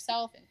time for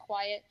yourself and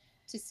quiet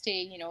to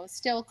stay,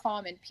 still,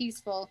 calm, and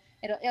peaceful,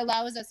 it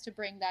allows us to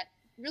bring that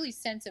really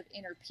sense of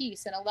inner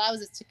peace and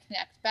allows us to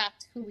connect back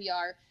to who we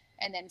are.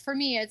 And then for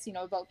me, it's,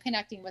 about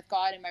connecting with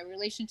God and my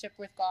relationship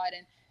with God,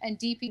 and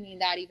deepening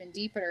that even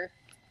deeper,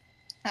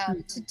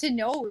 to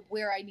know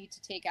where I need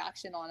to take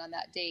action on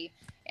that day.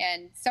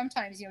 And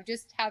sometimes,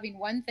 just having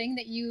one thing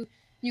that you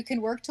can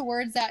work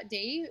towards that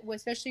day,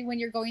 especially when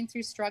you're going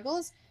through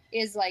struggles,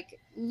 is like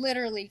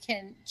literally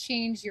can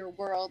change your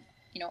world,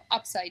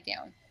 upside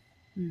down.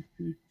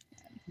 Mm-hmm.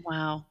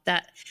 Wow,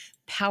 that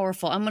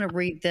powerful. I'm going to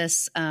read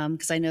this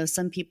because I know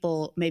some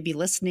people may be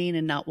listening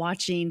and not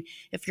watching.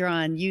 If you're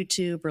on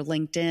YouTube or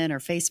LinkedIn or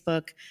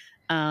Facebook,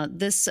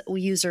 this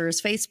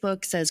user's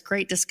Facebook says,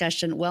 great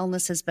discussion.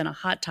 Wellness has been a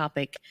hot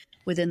topic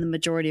within the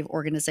majority of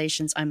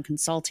organizations I'm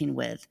consulting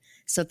with.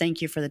 So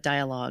thank you for the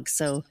dialogue.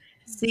 So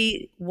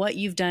See what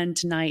you've done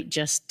tonight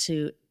just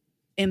to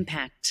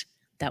impact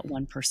that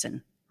one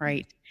person,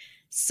 right?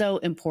 So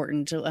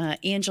important.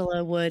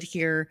 Angela Wood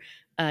here,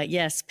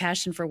 yes,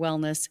 passion for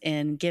wellness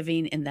and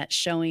giving, and that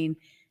showing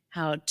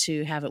how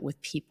to have it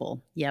with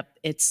people. Yep,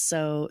 it's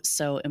so,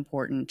 so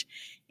important.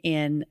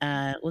 And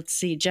let's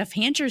see, Jeff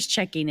Hancher's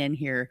checking in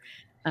here.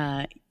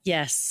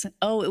 Yes.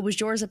 Oh, it was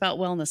yours about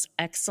wellness.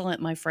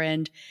 Excellent, my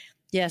friend.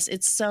 Yes,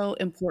 it's so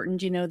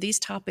important. These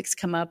topics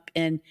come up,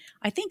 and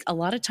I think a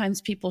lot of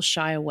times people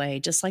shy away,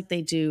 just like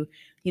they do,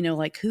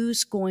 like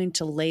who's going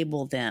to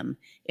label them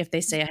if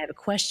they say, I have a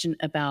question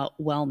about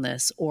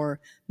wellness or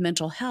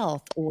mental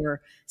health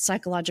or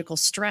psychological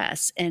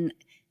stress. And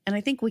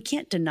I think we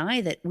can't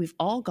deny that we've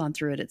all gone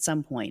through it at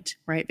some point,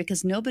 right?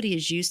 Because nobody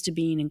is used to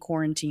being in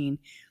quarantine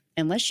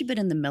unless you've been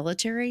in the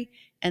military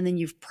and then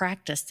you've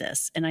practiced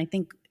this. And I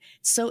think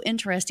it's so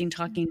interesting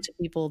talking to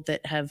people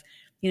that have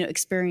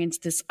experience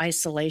this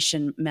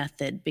isolation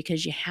method,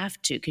 because you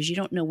have to, because you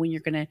don't know when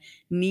you're going to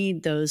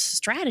need those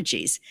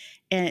strategies.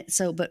 And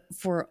so, but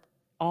for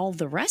all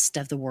the rest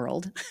of the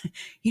world,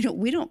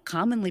 we don't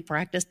commonly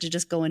practice to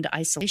just go into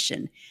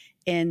isolation.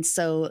 And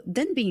so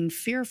then being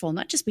fearful,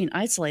 not just being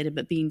isolated,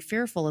 but being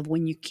fearful of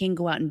when you can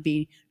go out and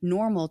be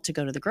normal to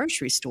go to the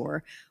grocery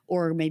store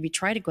or maybe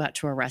try to go out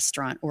to a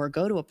restaurant or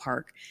go to a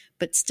park,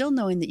 but still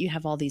knowing that you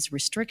have all these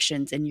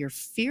restrictions and you're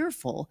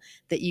fearful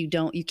that you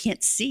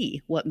can't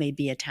see what may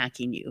be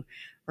attacking you,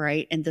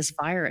 right? And this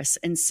virus.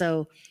 And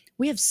so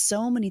we have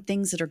so many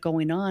things that are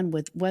going on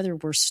with whether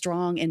we're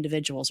strong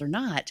individuals or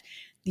not.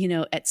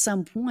 At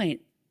some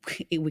point,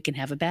 we can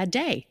have a bad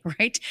day,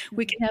 right?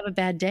 We can have a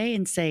bad day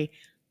and say,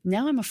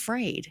 now I'm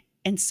afraid.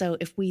 And so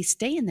if we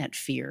stay in that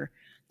fear,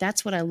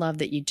 that's what I love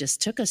that you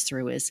just took us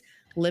through is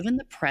live in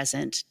the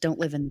present, don't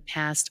live in the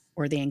past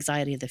or the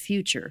anxiety of the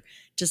future.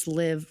 Just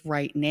live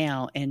right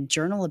now and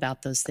journal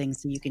about those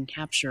things so you can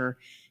capture,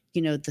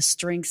 the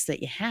strengths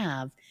that you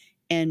have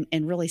and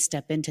really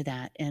step into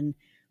that and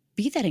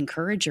be that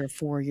encourager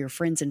for your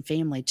friends and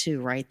family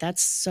too, right?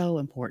 That's so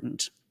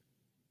important.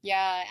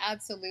 Yeah,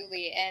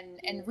 absolutely.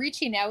 And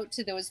reaching out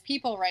to those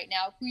people right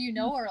now who you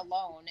know are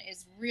alone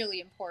is really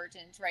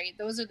important, right?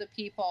 Those are the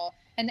people,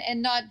 and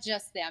not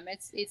just them.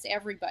 It's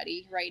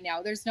everybody right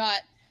now. There's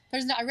not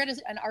I read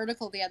an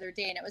article the other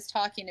day, and it was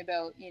talking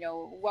about,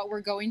 what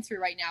we're going through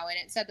right now, and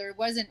it said there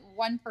wasn't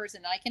one person,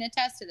 and I can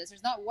attest to this.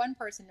 There's not one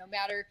person, no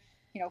matter,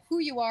 who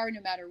you are,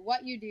 no matter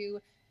what you do,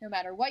 no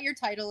matter what your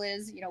title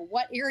is,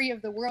 what area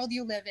of the world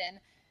you live in,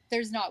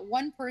 there's not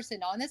one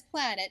person on this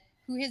planet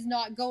who is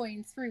not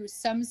going through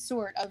some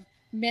sort of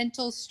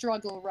mental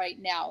struggle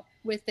right now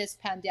with this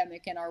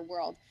pandemic in our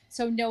world.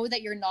 So know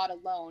that you're not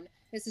alone.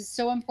 This is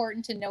so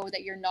important to know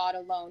that you're not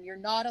alone. You're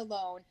not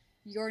alone.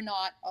 You're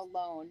not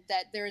alone.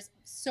 That there's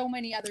so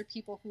many other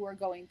people who are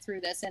going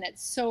through this. And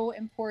it's so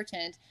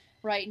important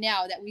right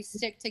now that we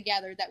stick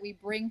together, that we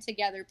bring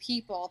together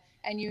people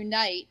and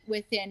unite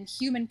within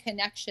human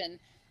connection.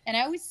 And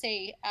I always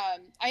say,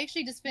 I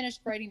actually just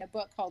finished writing a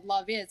book called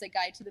Love Is, A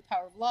Guide to the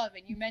Power of Love.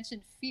 And you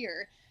mentioned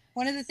fear.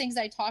 One of the things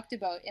I talked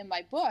about in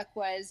my book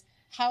was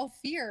how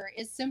fear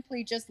is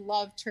simply just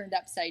love turned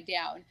upside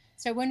down.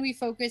 So when we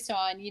focus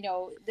on,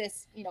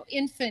 this,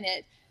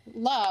 infinite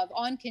love,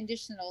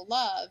 unconditional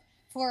love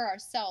for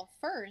ourselves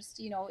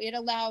first, it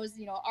allows,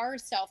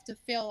 ourself to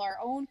fill our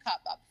own cup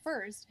up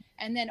first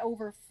and then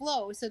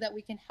overflow so that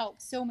we can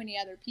help so many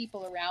other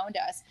people around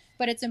us.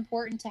 But it's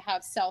important to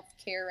have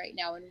self-care right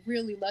now and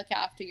really look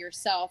after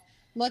yourself,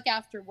 look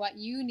after what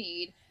you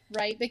need,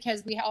 right?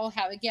 Because we all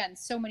have, again,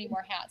 so many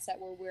more hats that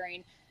we're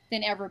wearing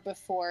than ever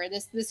before.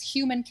 This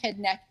human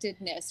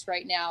connectedness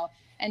right now,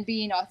 and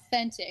being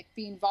authentic,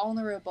 being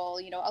vulnerable,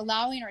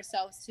 allowing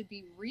ourselves to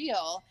be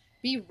real,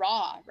 be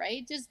raw,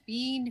 right? Just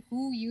being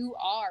who you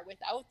are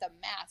without the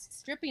masks,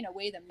 stripping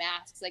away the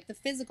masks, like the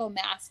physical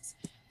masks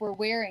we're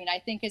wearing, I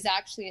think is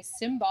actually a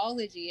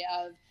symbology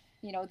of,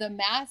 the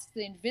masks,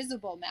 the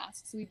invisible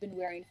masks we've been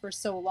wearing for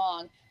so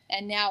long.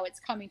 And now it's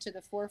coming to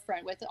the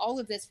forefront with all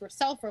of this for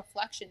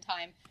self-reflection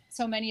time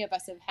so many of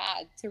us have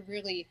had to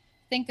really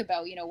think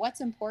about,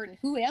 what's important,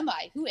 who am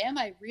I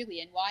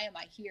really, and why am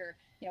I here,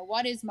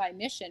 what is my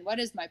mission, what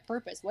is my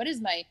purpose, what is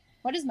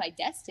my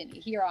destiny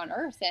here on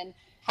earth, and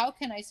how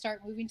can I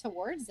start moving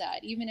towards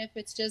that, even if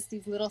it's just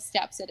these little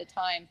steps at a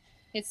time.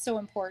 It's so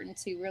important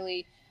to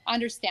really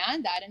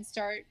understand that and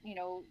start,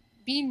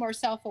 being more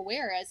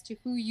self-aware as to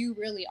who you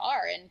really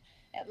are. And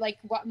like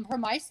for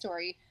my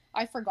story,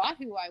 I forgot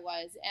who I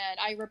was and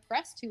I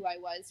repressed who I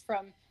was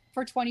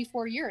for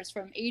 24 years,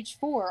 from age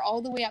 4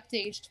 all the way up to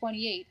age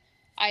 28.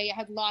 I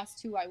had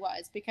lost who I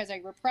was because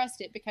I repressed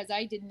it, because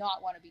I did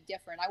not want to be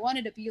different. I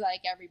wanted to be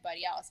like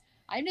everybody else.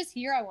 I'm just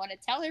here. I want to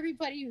tell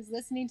everybody who's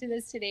listening to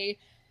this today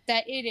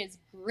that it is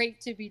great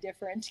to be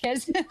different,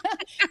 because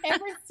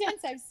ever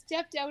since I've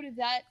stepped out of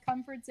that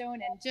comfort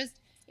zone and just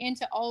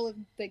into all of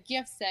the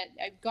gifts that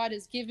God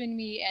has given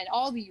me, and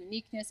all the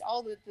uniqueness,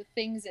 all the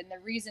things and the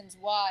reasons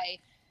why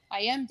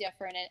I am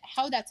different, and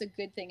how that's a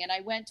good thing. And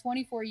I went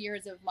 24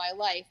 years of my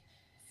life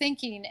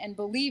thinking and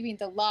believing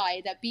the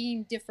lie that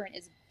being different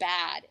is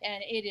bad,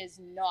 and it is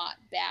not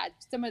bad.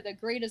 Some of the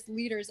greatest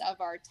leaders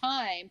of our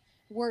time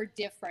were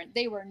different.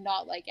 They were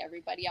not like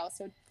everybody else.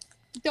 So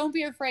don't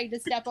be afraid to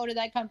step out of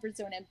that comfort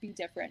zone and be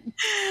different.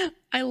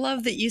 I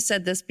love that you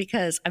said this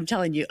because I'm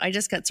telling you, I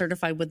just got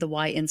certified with the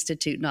Y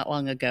Institute not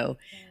long ago.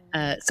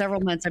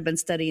 Several months I've been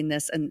studying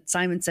this, and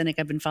Simon Sinek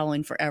I've been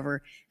following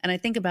forever. And I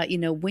think about,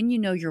 when you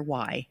know your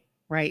why,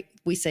 right?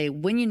 We say,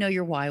 when you know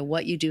your why,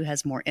 what you do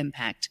has more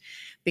impact.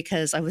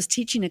 Because I was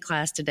teaching a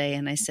class today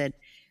and I said,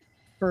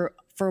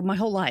 for my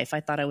whole life,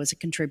 I thought I was a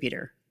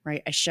contributor,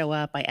 right? I show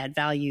up, I add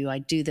value, I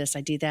do this,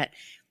 I do that.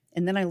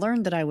 And then I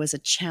learned that I was a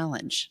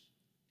challenge.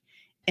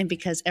 And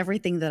because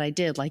everything that I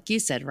did, like you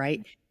said,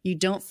 right, you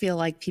don't feel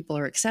like people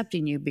are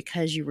accepting you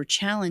because you were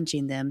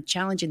challenging them,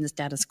 challenging the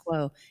status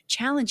quo,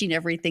 challenging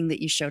everything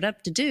that you showed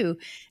up to do.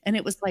 And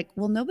it was like,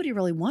 well, nobody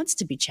really wants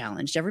to be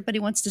challenged. Everybody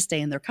wants to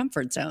stay in their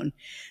comfort zone.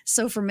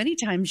 So for many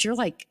times, you're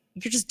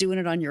just doing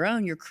it on your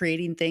own. You're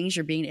creating things,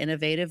 you're being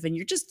innovative, and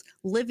you're just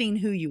living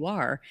who you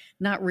are,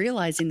 not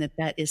realizing that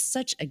that is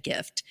such a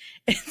gift.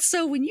 And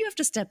so when you have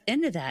to step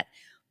into that,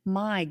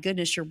 my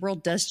goodness, your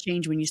world does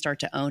change when you start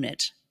to own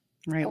it.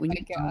 Right. Oh When my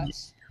you own it.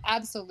 gosh.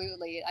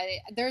 Absolutely.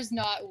 There's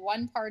not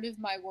one part of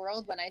my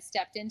world when I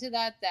stepped into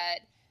that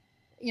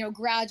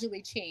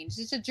gradually changed.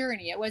 It's a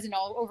journey. It wasn't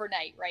all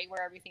overnight, right,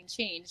 where everything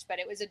changed, but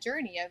it was a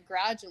journey of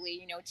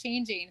gradually,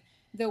 changing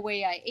the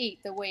way I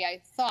ate, the way I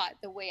thought,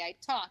 the way I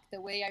talked,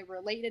 the way I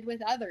related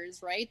with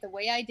others, right, the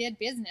way I did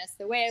business,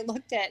 the way I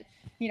looked at,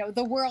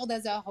 the world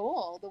as a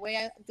whole, the way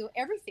I do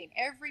everything,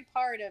 every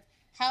part of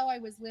how I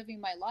was living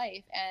my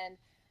life. And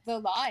the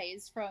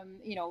lies from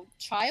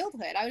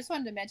childhood. I just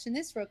wanted to mention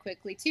this real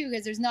quickly too,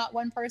 because there's not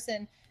one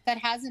person that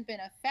hasn't been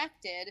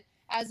affected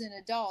as an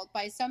adult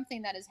by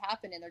something that has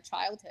happened in their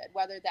childhood,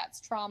 whether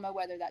that's trauma,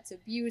 whether that's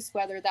abuse,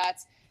 whether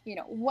that's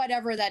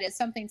whatever that is,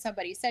 something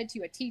somebody said to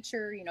you, a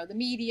teacher, the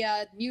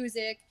media,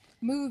 music,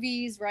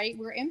 movies, right?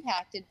 We're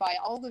impacted by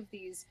all of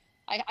these.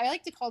 I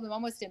like to call them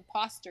almost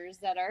imposters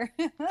that are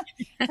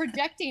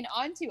projecting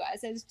onto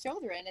us as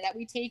children, and that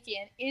we take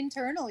in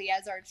internally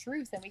as our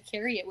truth, and we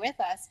carry it with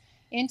us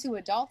into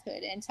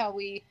adulthood until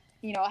we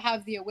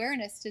have the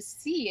awareness to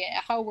see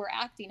how we're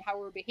acting, how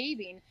we're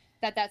behaving,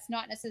 that's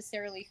not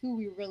necessarily who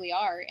we really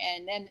are.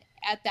 And then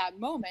at that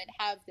moment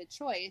have the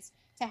choice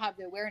to have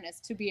the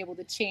awareness to be able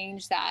to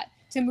change that,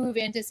 to move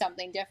into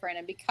something different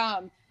and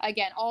become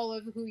again all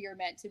of who you're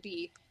meant to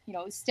be.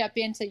 Step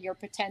into your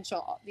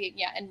potential,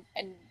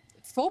 and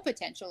full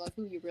potential of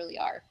who you really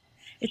are.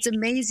 It's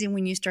amazing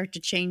when you start to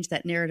change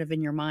that narrative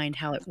in your mind,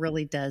 how it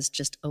really does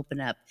just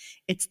open up.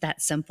 It's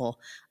that simple.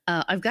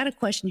 I've got a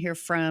question here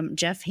from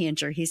Jeff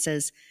Hancher. He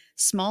says,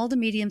 small to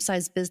medium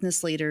sized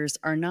business leaders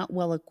are not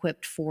well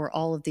equipped for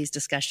all of these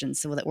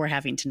discussions that we're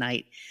having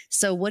tonight.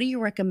 So, what do you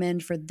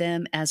recommend for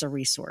them as a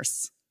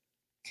resource?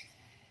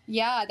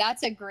 Yeah,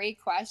 that's a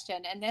great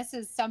question. And this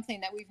is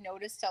something that we've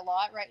noticed a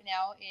lot right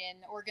now in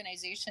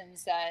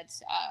organizations that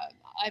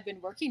I've been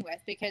working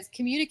with, because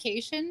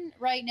communication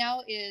right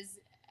now is,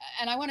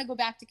 and I want to go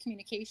back to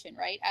communication,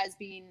 right, as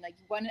being like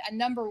a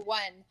number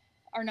one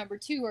or number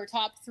two or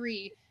top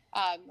three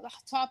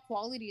top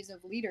qualities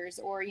of leaders,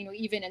 or,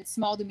 even in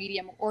small to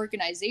medium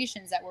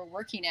organizations that we're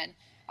working in.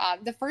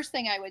 The first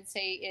thing I would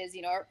say is,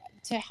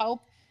 to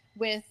help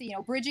with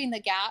bridging the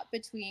gap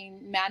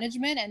between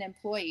management and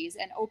employees,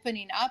 and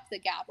opening up the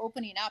gap,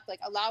 opening up, like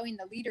allowing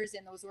the leaders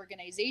in those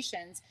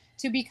organizations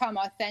to become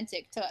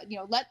authentic, to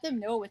let them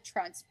know with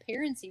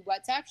transparency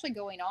what's actually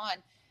going on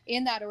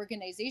in that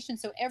organization,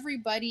 so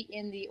everybody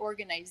in the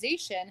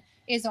organization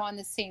is on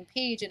the same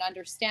page and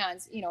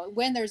understands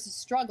when there's a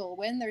struggle,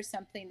 when there's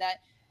something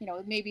that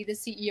maybe the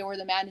CEO or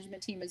the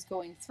management team is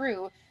going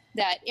through,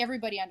 that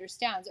everybody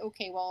understands,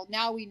 okay, well,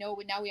 now we know,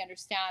 now we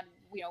understand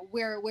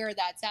where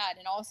that's at.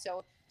 And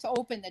also to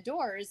open the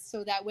doors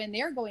so that when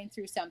they're going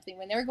through something,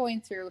 when they're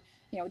going through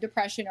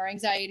depression or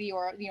anxiety,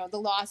 or the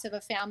loss of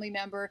a family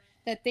member,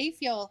 that they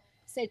feel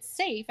it's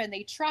safe and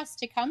they trust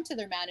to come to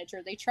their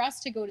manager, they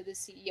trust to go to the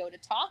CEO to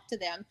talk to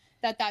them,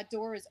 that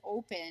door is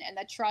open and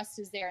that trust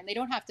is there, and they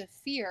don't have to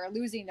fear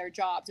losing their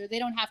jobs, or they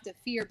don't have to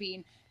fear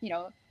being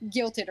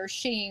guilted or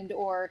shamed,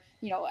 or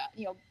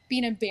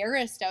being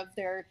embarrassed of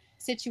their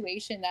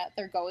situation that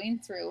they're going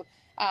through.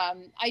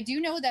 I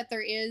do know that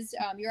there is,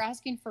 you're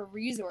asking for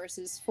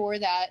resources for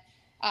that.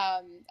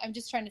 I'm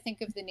just trying to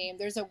think of the name.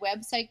 There's a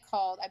website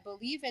called, I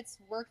believe it's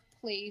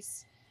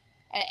Workplace,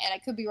 and I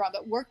could be wrong,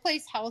 but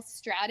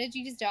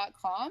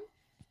workplacehealthstrategies.com.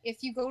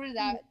 If you go to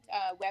that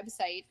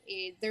website,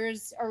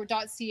 there's, or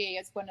 .ca,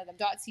 it's one of them,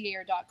 .ca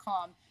or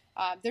 .com.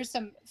 There's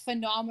some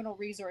phenomenal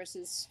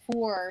resources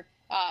for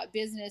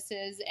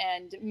businesses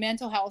and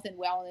mental health and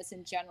wellness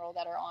in general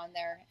that are on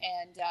there.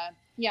 And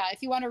yeah,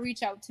 if you want to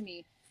reach out to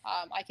me,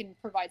 I can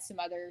provide some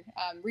other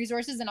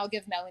resources, and I'll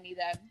give Melanie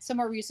some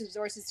more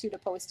resources too to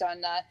post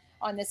on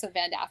this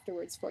event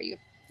afterwards for you.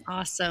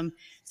 Awesome.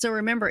 So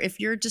remember, if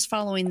you're just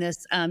following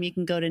this, you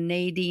can go to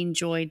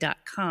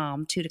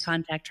nadinejoy.com to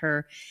contact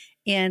her.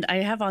 And I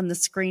have on the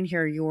screen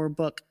here your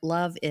book,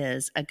 Love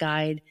Is, a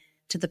guide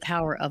to the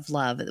power of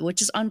love,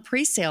 which is on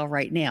pre-sale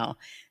right now.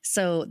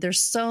 So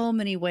there's so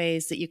many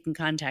ways that you can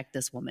contact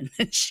this woman.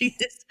 She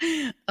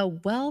is a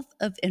wealth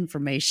of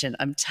information.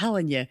 I'm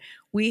telling you,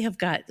 we have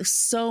got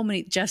so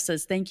many. Jeff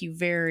says, thank you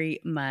very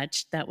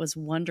much. That was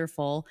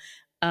wonderful.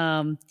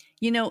 Um,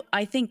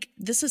 I think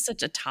this is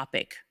such a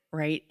topic,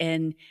 right?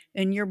 And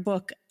in your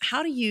book,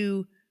 how do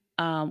you,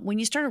 when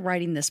you started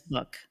writing this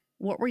book,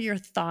 what were your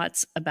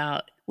thoughts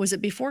about, was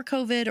it before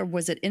COVID or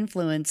was it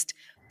influenced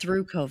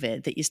through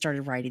COVID that you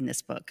started writing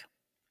this book?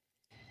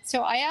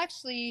 So I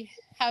actually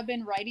have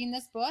been writing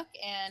this book,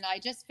 and I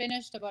just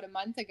finished about a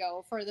month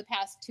ago for the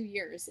past 2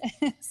 years.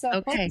 So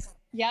Okay.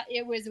 yeah,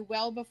 it was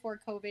well before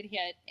COVID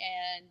hit,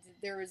 and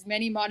there was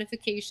many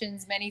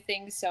modifications, many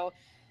things. So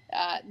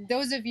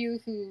those of you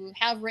who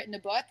have written a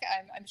book,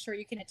 I'm sure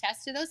you can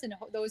attest to those, and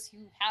those who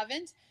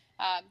haven't,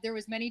 there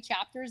was many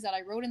chapters that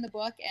I wrote in the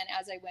book, and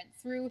as I went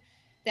through,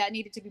 that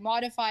needed to be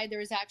modified. There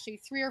was actually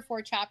 3 or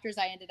 4 chapters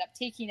I ended up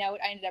taking out.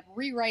 I ended up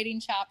rewriting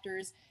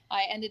chapters.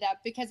 I ended up,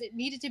 because it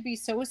needed to be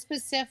so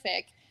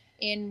specific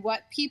in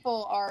what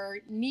people are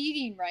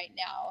needing right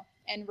now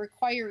and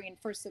requiring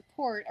for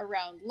support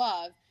around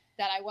love,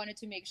 that I wanted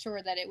to make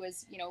sure that it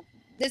was,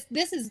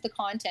 this is the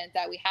content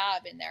that we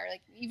have in there.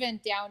 Like, even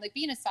down, like,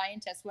 being a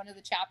scientist, one of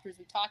the chapters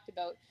we talked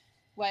about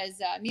was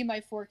me and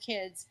my 4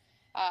 kids.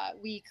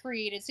 We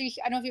created. So I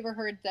don't know if you've ever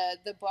heard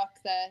the book,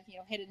 the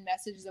Hidden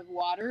Messages of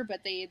Water, but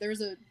there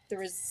was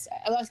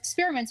a lot of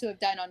experiments who have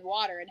done on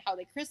water and how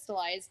they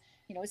crystallize.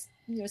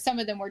 Some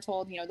of them were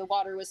told, the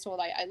water was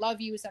told, I love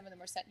you. Some of them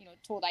were sent,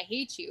 told, I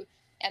hate you.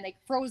 And they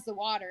froze the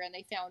water, and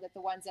they found that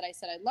the ones that I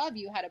said I love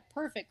you had a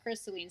perfect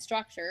crystalline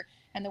structure,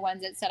 and the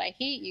ones that said I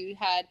hate you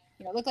had,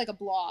 looked like a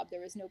blob.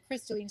 There was no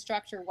crystalline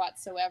structure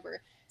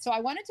whatsoever. So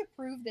I wanted to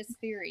prove this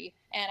theory,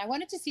 and I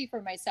wanted to see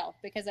for myself,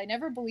 because I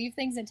never believe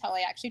things until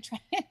I actually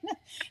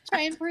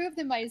try and prove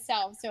them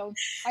myself. So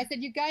I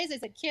said, you guys, I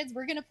said, kids,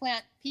 we're going to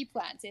plant pea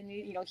plants, and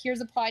here's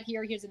a pot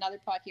here, here's another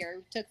pot here.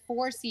 We took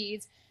 4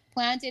 seeds,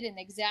 planted in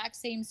the exact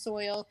same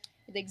soil,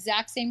 the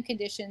exact same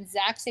conditions,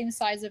 exact same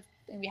size of,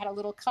 and we had a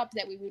little cup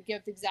that we would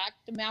give the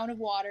exact amount of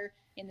water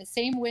in the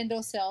same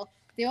windowsill.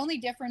 The only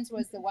difference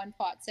was the one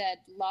pot said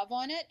love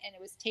on it, and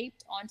it was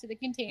taped onto the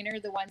container.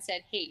 The one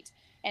said hate.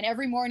 And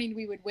every morning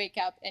we would wake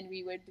up and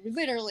we would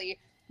literally,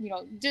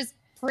 just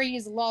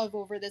praise love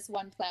over this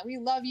one plant. We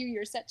love you.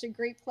 You're such a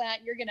great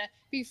plant. You're going to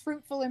be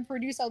fruitful and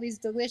produce all these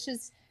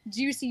delicious,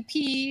 juicy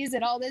peas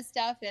and all this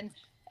stuff. And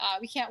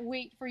we can't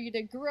wait for you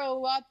to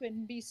grow up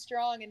and be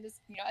strong in this,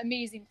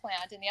 amazing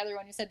plant. And the other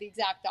one who said the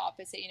exact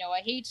opposite. I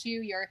hate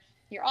you. You're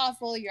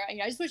awful.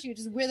 I just wish you would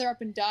just wither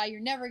up and die.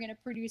 You're never going to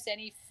produce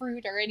any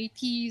fruit or any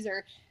peas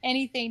or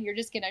anything. You're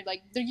just going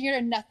to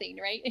you're nothing,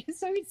 right?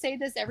 So we'd say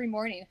this every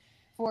morning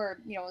for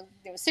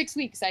 6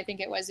 weeks, I think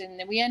it was, and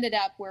then we ended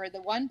up where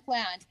the one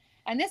plant,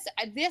 and this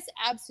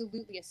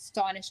absolutely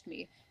astonished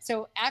me.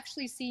 So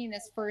actually seeing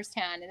this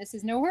firsthand, and this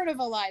is no word of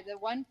a lie, the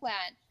one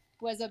plant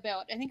was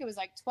about, I think it was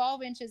like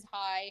 12 inches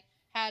high,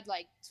 had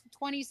like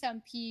 20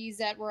 some peas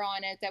that were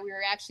on it that we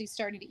were actually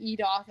starting to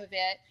eat off of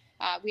it.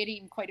 We had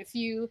eaten quite a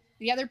few.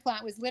 The other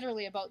plant was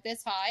literally about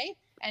this high,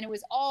 and it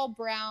was all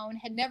brown,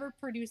 had never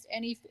produced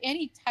any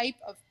type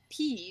of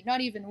pea,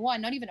 not even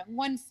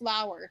one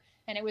flower.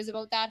 And it was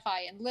about that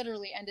high, and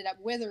literally ended up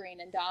withering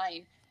and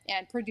dying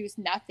and produced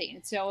nothing.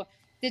 So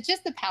it's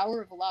just the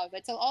power of love.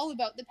 It's all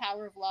about the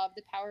power of love,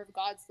 the power of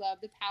God's love,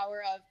 the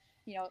power of,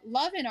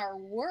 love in our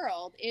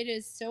world. It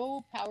is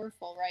so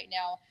powerful right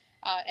now.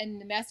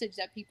 And the message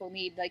that people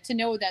need, like, to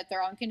know that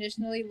they're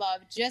unconditionally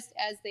loved just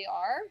as they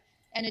are.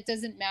 And it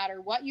doesn't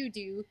matter what you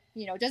do,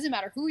 it doesn't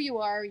matter who you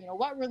are,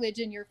 what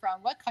religion you're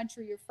from, what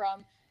country you're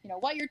from,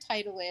 what your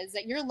title is,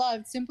 that you're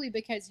loved simply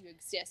because you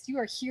exist. You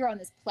are here on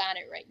this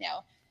planet right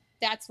now.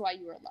 That's why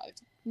you are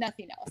loved,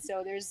 nothing else.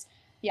 So there's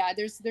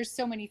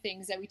so many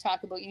things that we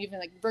talk about, even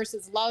like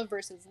versus love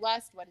versus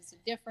lust. What is the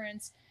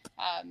difference?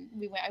 I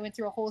went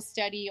through a whole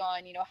study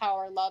on, how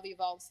our love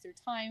evolves through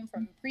time,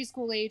 from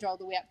preschool age all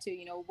the way up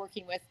to,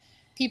 working with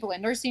people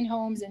in nursing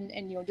homes,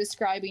 and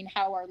describing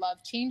how our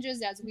love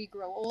changes as we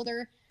grow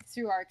older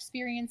through our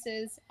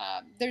experiences.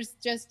 There's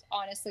just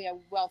honestly a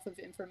wealth of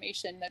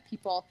information that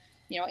people,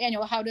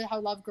 how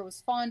love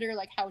grows fonder,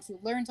 like how to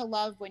learn to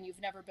love when you've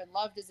never been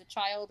loved as a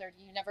child, or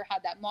you never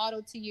had that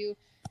modeled to you.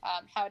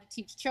 How to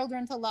teach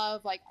children to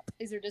love. Like,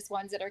 these are just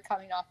ones that are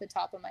coming off the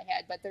top of my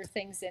head, but there are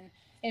things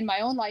in my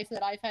own life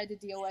that I've had to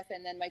deal with,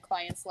 and then my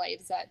clients'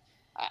 lives that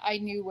I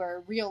knew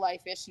were real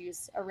life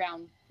issues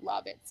around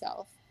love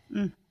itself.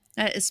 Mm,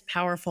 that is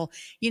powerful.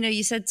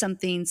 You said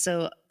something,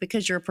 so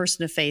because you're a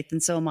person of faith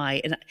and so am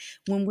I, and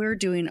when we're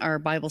doing our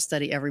Bible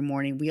study every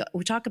morning,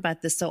 we talk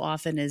about this so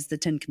often as the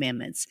 10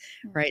 commandments,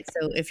 right?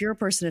 So if you're a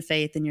person of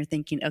faith and you're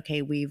thinking,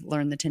 okay, we've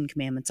learned the 10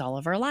 commandments all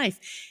of our life,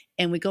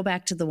 and we go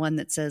back to the one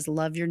that says,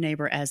 love your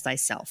neighbor as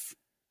thyself.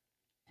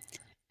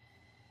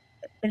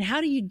 And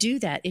how do you do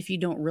that if you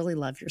don't really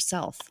love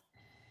yourself?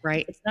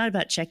 Right? It's not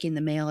about checking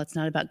the mail. It's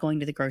not about going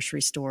to the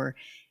grocery store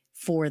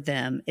for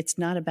them. It's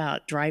not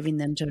about driving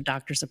them to a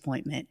doctor's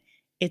appointment.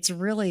 It's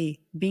really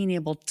being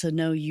able to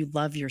know you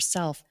love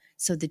yourself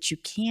so that you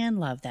can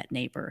love that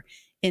neighbor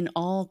in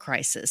all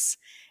crisis.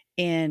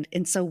 And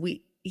so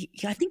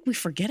I think we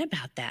forget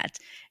about that.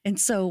 And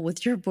so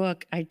with your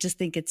book, I just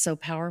think it's so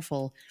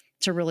powerful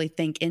to really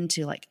think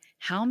into like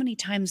how many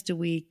times do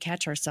we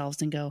catch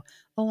ourselves and go,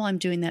 "Oh, I'm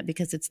doing that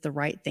because it's the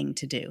right thing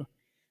to do."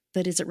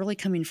 But is it really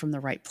coming from the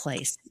right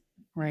place,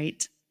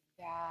 right?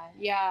 Yeah,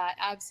 yeah,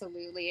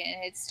 absolutely.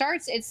 And it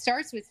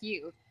starts with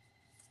you.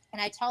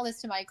 And I tell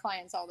this to my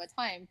clients all the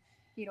time.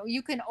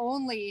 You can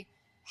only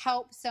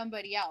help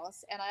somebody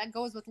else, and that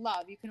goes with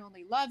love. You can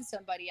only love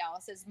somebody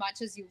else as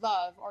much as you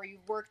love or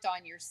you've worked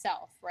on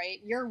yourself, right?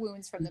 Your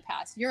wounds from the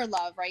past, your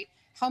love, right?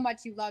 How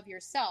much you love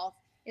yourself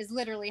is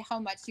literally how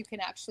much you can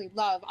actually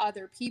love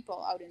other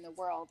people out in the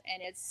world.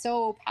 And it's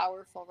so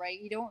powerful, right?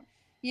 You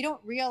don't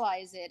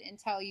realize it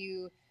until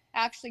you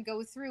actually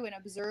go through and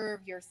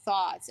observe your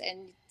thoughts.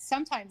 And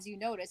sometimes you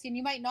notice, and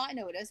you might not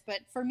notice, but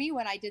for me,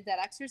 when I did that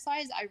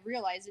exercise, I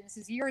realized, and this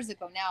is years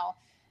ago now,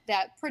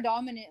 that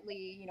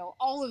predominantly,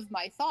 all of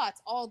my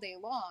thoughts all day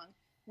long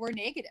were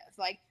negative.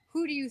 Like,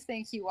 who do you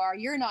think you are?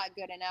 You're not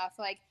good enough.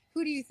 Like,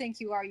 who do you think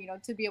you are,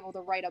 to be able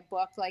to write a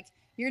book? Like,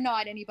 you're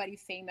not anybody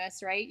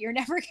famous, right? You're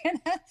never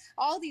gonna,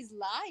 all these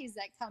lies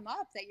that come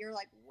up that you're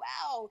like,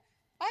 wow,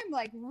 I'm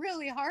like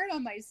really hard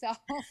on myself,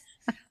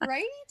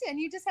 right? And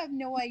you just have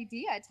no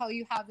idea until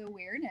you have the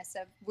awareness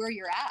of where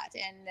you're at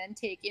and then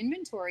take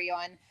inventory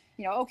on,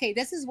 okay,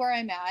 this is where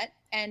I'm at.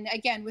 And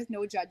again, with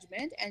no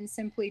judgment and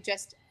simply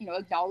just,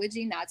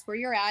 acknowledging that's where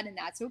you're at and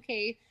that's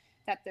okay,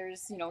 that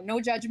there's,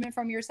 no judgment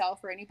from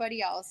yourself or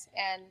anybody else,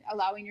 and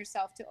allowing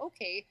yourself to,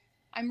 okay,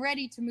 I'm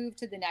ready to move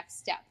to the next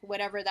step,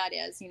 whatever that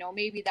is.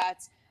 Maybe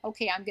that's,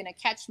 okay, I'm going to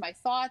catch my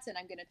thoughts and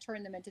I'm going to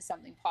turn them into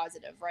something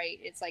positive, right?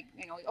 It's like,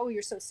 oh,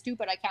 you're so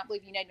stupid. I can't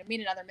believe you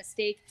made another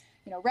mistake.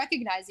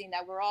 Recognizing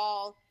that we're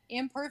all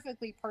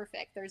imperfectly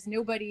perfect. There's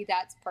nobody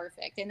that's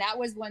perfect. And that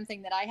was one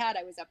thing that I had.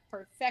 I was a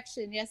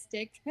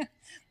perfectionistic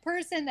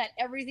person that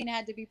everything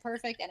had to be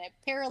perfect. And it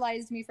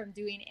paralyzed me from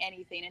doing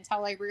anything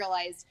until I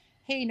realized,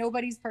 hey,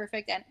 nobody's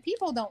perfect. And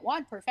people don't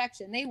want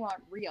perfection. They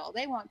want real.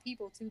 They want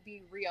people to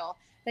be real.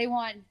 They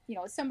want,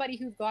 somebody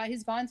who's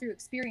gone through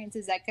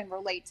experiences that can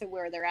relate to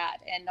where they're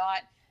at, and not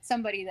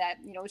somebody that,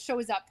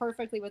 shows up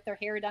perfectly with their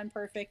hair done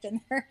perfect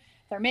and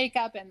their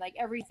makeup and like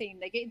everything.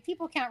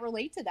 People can't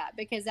relate to that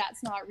because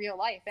that's not real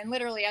life. And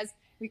literally, as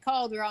we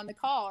were on the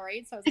call,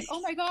 right? So I was like,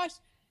 oh my gosh,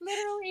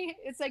 literally,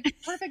 it's like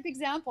perfect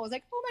example. It's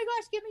like, oh my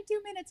gosh, give me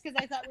 2 minutes, because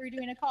I thought we were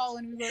doing a call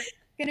and we were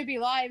going to be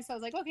live. So I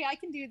was like, okay, I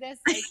can do this.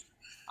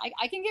 Like,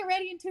 I can get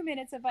ready in 2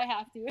 minutes if I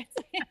have to.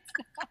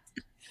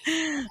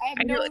 I have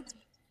I know no,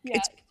 yeah.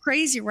 it's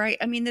crazy, right?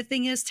 I mean, the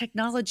thing is,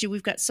 technology,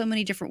 we've got so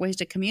many different ways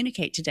to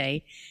communicate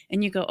today.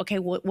 And you go, okay,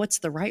 what's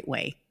the right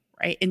way?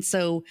 Right. And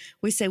so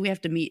we say we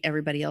have to meet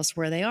everybody else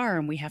where they are,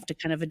 and we have to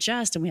kind of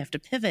adjust and we have to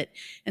pivot.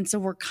 And so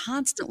we're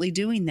constantly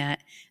doing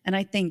that. And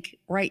I think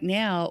right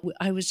now,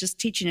 I was just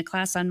teaching a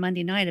class on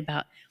Monday night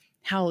about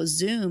how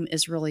Zoom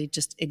is really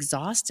just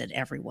exhausted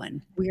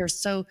everyone. We are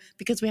so,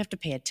 because we have to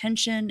pay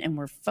attention and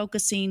we're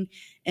focusing.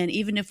 And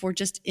even if we're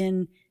just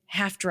in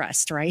half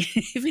dressed, right?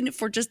 Even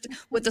if we're just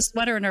with a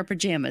sweater and our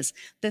pajamas,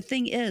 the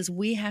thing is,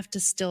 we have to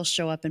still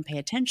show up and pay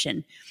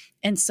attention.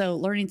 And so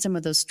learning some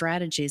of those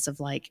strategies of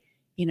like,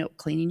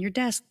 cleaning your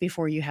desk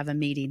before you have a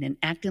meeting and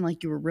acting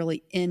like you were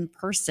really in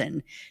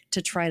person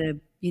to try to,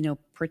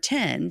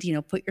 pretend,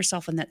 put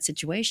yourself in that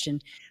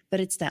situation. But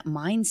it's that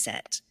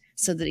mindset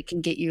so that it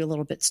can get you a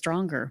little bit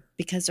stronger,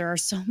 because there are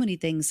so many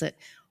things that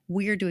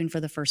we're doing for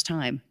the first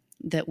time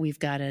that we've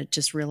got to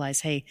just realize,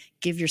 hey,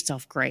 give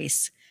yourself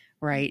grace,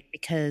 right?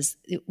 Because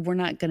we're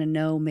not going to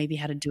know maybe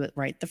how to do it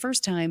right the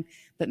first time,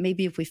 but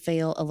maybe if we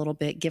fail a little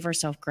bit, give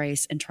ourselves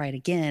grace and try it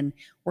again,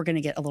 we're going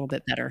to get a little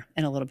bit better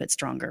and a little bit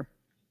stronger.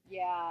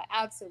 Yeah,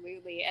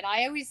 absolutely. And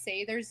I always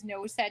say there's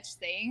no such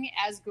thing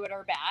as good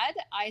or bad.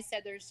 I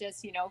said there's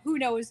just, who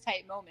knows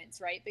type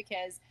moments, right?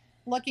 Because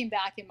looking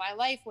back in my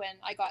life when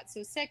I got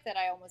so sick that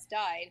I almost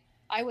died,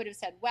 I would have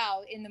said,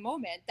 wow, in the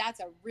moment, that's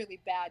a really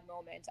bad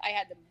moment. I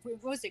had the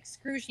most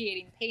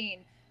excruciating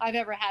pain I've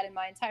ever had in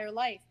my entire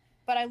life.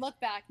 But I look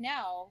back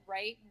now,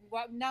 right?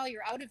 Well, now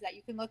you're out of that.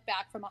 You can look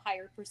back from a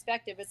higher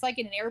perspective. It's like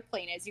in an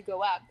airplane as you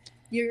go up.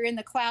 You're in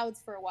the clouds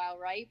for a while,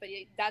 right? But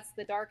that's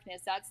the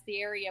darkness. That's the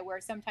area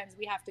where sometimes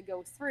we have to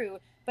go through.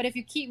 But if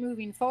you keep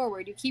moving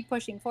forward, you keep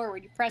pushing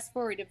forward, you press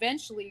forward,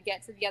 eventually you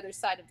get to the other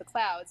side of the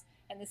clouds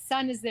and the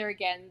sun is there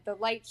again. The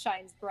light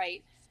shines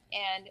bright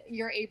and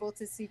you're able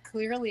to see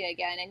clearly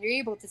again. And you're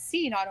able to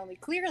see not only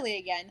clearly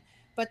again,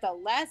 but the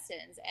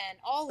lessons and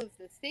all of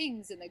the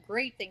things and the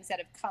great things that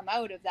have come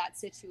out of that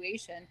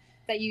situation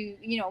that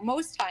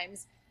most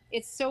times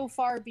it's so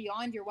far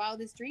beyond your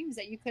wildest dreams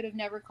that you could have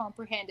never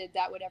comprehended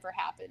that would ever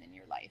happen in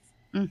your life.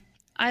 Mm.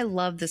 I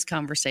love this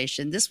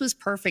conversation. This was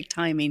perfect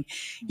timing.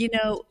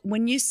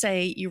 When you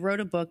say you wrote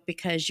a book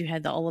because you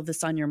had all of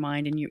this on your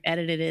mind and you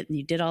edited it and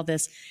you did all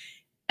this,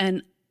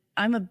 and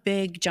I'm a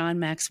big John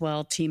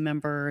Maxwell team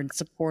member and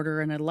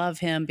supporter, and I love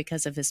him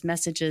because of his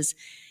messages.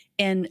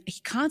 And he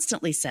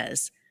constantly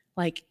says,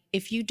 like,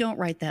 if you don't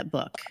write that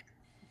book,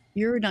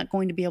 you're not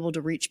going to be able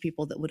to reach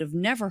people that would have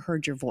never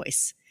heard your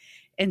voice.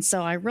 And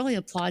so I really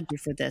applaud you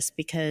for this,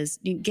 because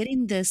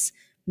getting this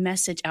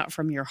message out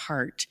from your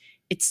heart,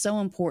 it's so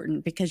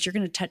important, because you're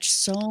going to touch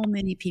so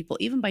many people,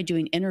 even by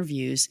doing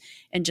interviews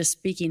and just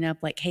speaking up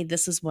like, hey,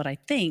 this is what I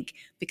think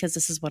because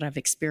this is what I've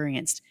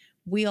experienced.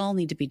 We all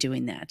need to be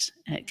doing that,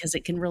 because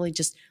it can really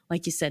just,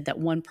 like you said, that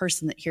one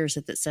person that hears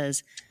it that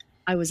says,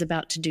 I was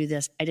about to do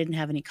this. I didn't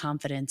have any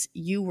confidence.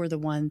 You were the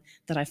one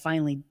that I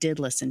finally did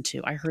listen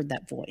to. I heard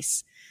that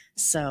voice.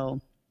 So,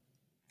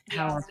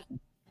 Yeah, how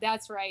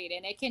that's right.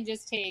 And it can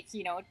just take,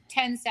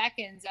 10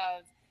 seconds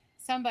of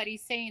somebody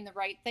saying the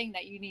right thing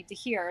that you need to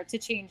hear to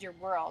change your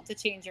world, to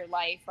change your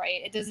life,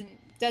 right? It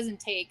doesn't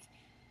take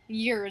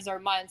years or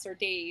months or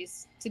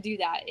days to do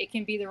that. It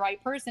can be the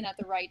right person at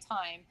the right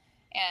time.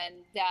 And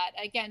that,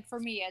 again, for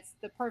me, it's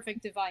the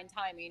perfect divine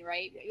timing,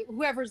 right?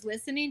 Whoever's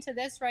listening to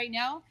this right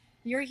now,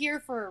 you're here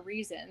for a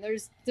reason.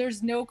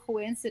 There's no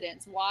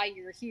coincidence why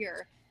you're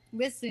here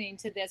listening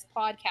to this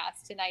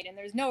podcast tonight, and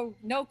there's no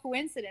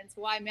coincidence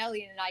why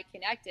Melly and I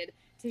connected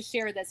to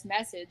share this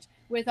message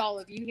with all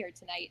of you here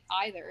tonight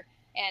either.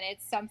 And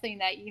it's something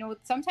that,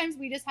 sometimes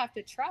we just have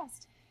to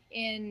trust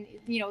in,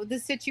 the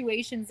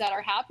situations that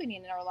are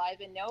happening in our life,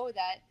 and know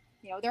that,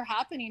 they're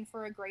happening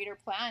for a greater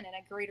plan and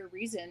a greater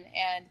reason.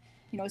 And,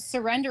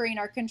 surrendering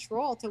our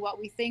control to what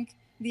we think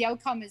the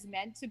outcome is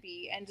meant to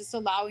be, and just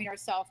allowing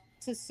ourselves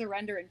to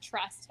surrender and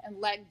trust and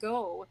let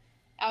go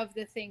of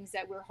the things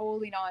that we're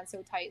holding on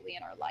so tightly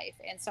in our life.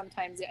 And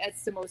sometimes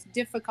it's the most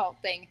difficult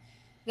thing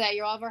that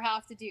you'll ever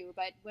have to do.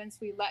 But once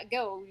we let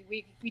go,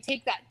 we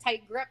take that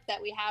tight grip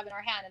that we have in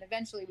our hand, and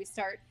eventually we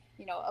start,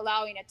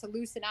 allowing it to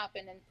loosen up.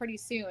 And then pretty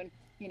soon,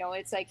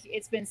 it's like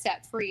it's been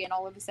set free. And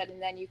all of a sudden,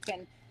 then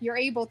you're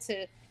able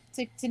to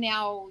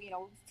now,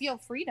 feel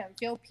freedom,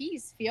 feel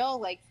peace, feel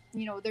like,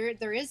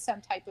 there is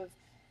some type of,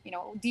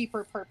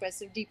 deeper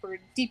purpose, or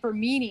deeper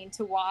meaning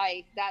to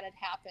why that had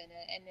happened.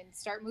 And then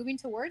start moving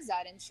towards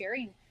that and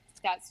sharing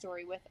that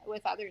story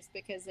with others,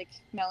 because like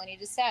Melanie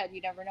just said,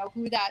 you never know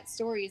who that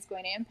story is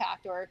going to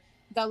impact, or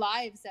the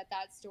lives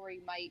that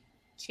story might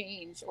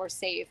change or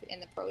save in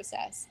the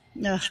process.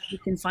 you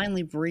can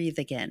finally breathe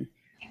again,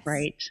 Yes.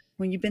 right?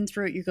 When you've been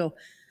through it, you go,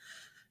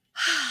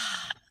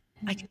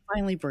 I can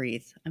finally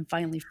breathe. I'm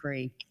finally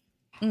free.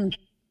 Mm.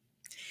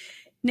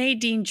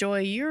 Nadine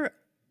Joy, you're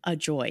a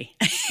joy.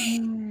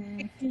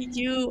 Mm.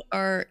 You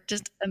are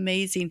just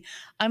amazing.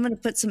 I'm going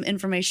to put some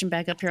information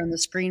back up here on the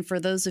screen for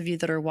those of you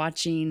that are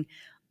watching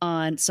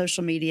on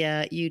social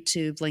media,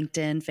 YouTube,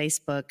 LinkedIn,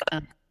 Facebook.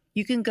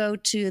 You can go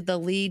to the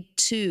lead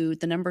to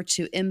the number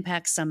 2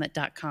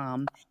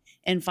 impactsummit.com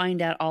and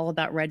find out all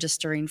about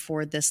registering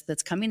for this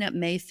that's coming up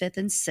May 5th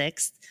and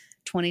 6th,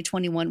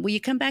 2021. Will you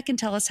come back and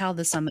tell us how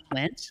the summit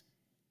went?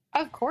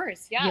 Of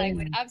course. Yeah, Yeah. I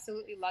would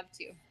absolutely love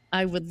to.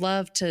 I would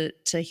love to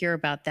hear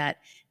about that.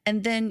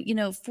 And then,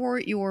 for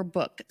your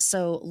book,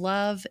 so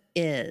Love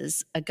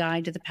Is a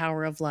Guide to the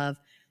Power of Love.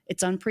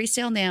 It's on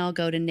pre-sale now.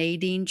 Go to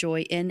Nadene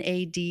Joy,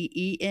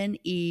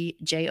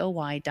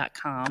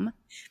 NadeneJoy.com.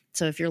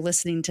 So if you're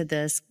listening to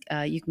this,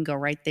 you can go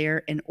right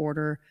there and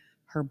order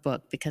her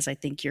book, because I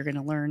think you're going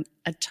to learn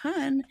a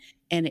ton,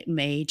 and it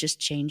may just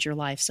change your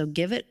life. So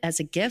give it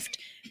as a gift.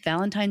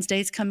 Valentine's Day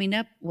is coming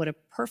up. What a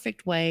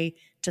perfect way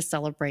to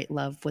celebrate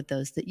love with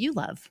those that you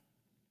love.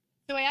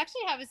 So I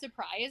actually have a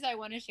surprise I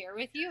want to share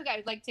with you.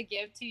 I'd like to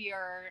give to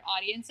your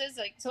audiences.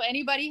 So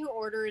anybody who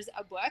orders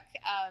a book,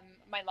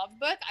 my love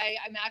book,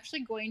 I'm actually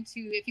going to,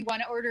 if you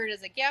want to order it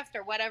as a gift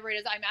or whatever it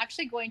is, I'm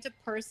actually going to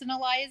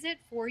personalize it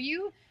for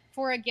you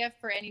for a gift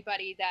for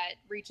anybody that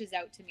reaches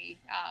out to me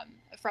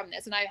from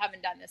this. And I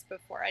haven't done this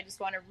before. I just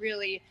want to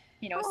really,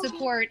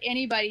 support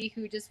anybody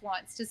who just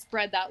wants to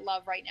spread that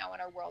love right now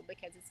in our world,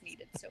 because it's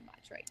needed so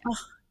much right now. Oh,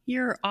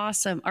 you're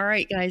awesome. All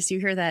right, guys, you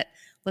hear that?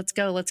 Let's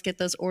go. Let's get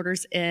those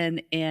orders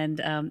in.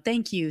 And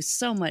thank you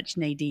so much,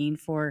 Nadene,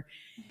 for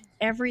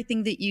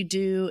everything that you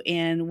do.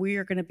 And we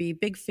are going to be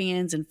big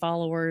fans and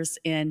followers.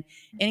 And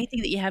anything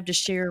that you have to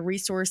share,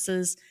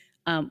 resources,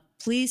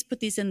 please put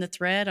these in the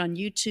thread on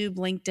YouTube,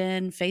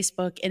 LinkedIn,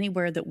 Facebook,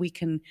 anywhere that we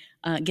can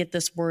get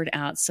this word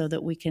out, so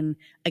that we can,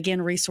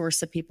 again,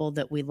 resource the people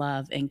that we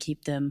love and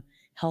keep them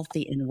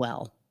healthy and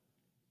well.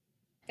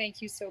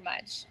 Thank you so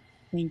much.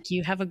 Thank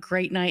you. Have a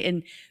great night,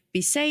 and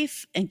be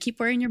safe, and keep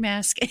wearing your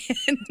mask.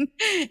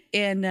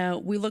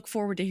 and we look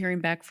forward to hearing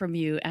back from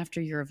you after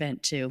your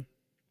event too.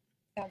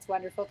 Sounds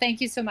wonderful.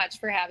 Thank you so much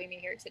for having me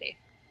here today.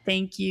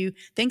 Thank you.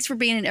 Thanks for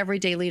being an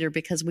everyday leader,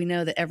 because we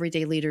know that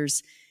everyday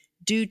leaders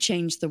do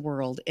change the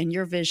world, and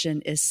your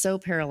vision is so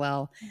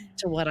parallel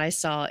to what I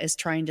saw as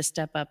trying to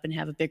step up and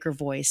have a bigger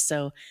voice.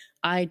 So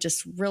I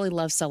just really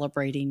love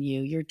celebrating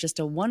you. You're just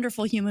a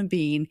wonderful human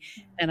being,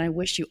 and I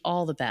wish you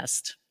all the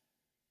best.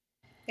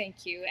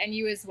 Thank you. And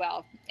you as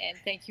well. And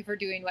thank you for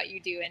doing what you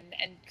do,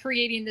 and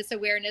creating this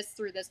awareness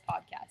through this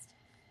podcast.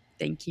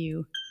 Thank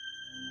you.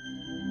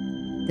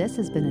 This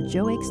has been a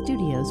Joake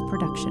Studios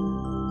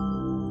production.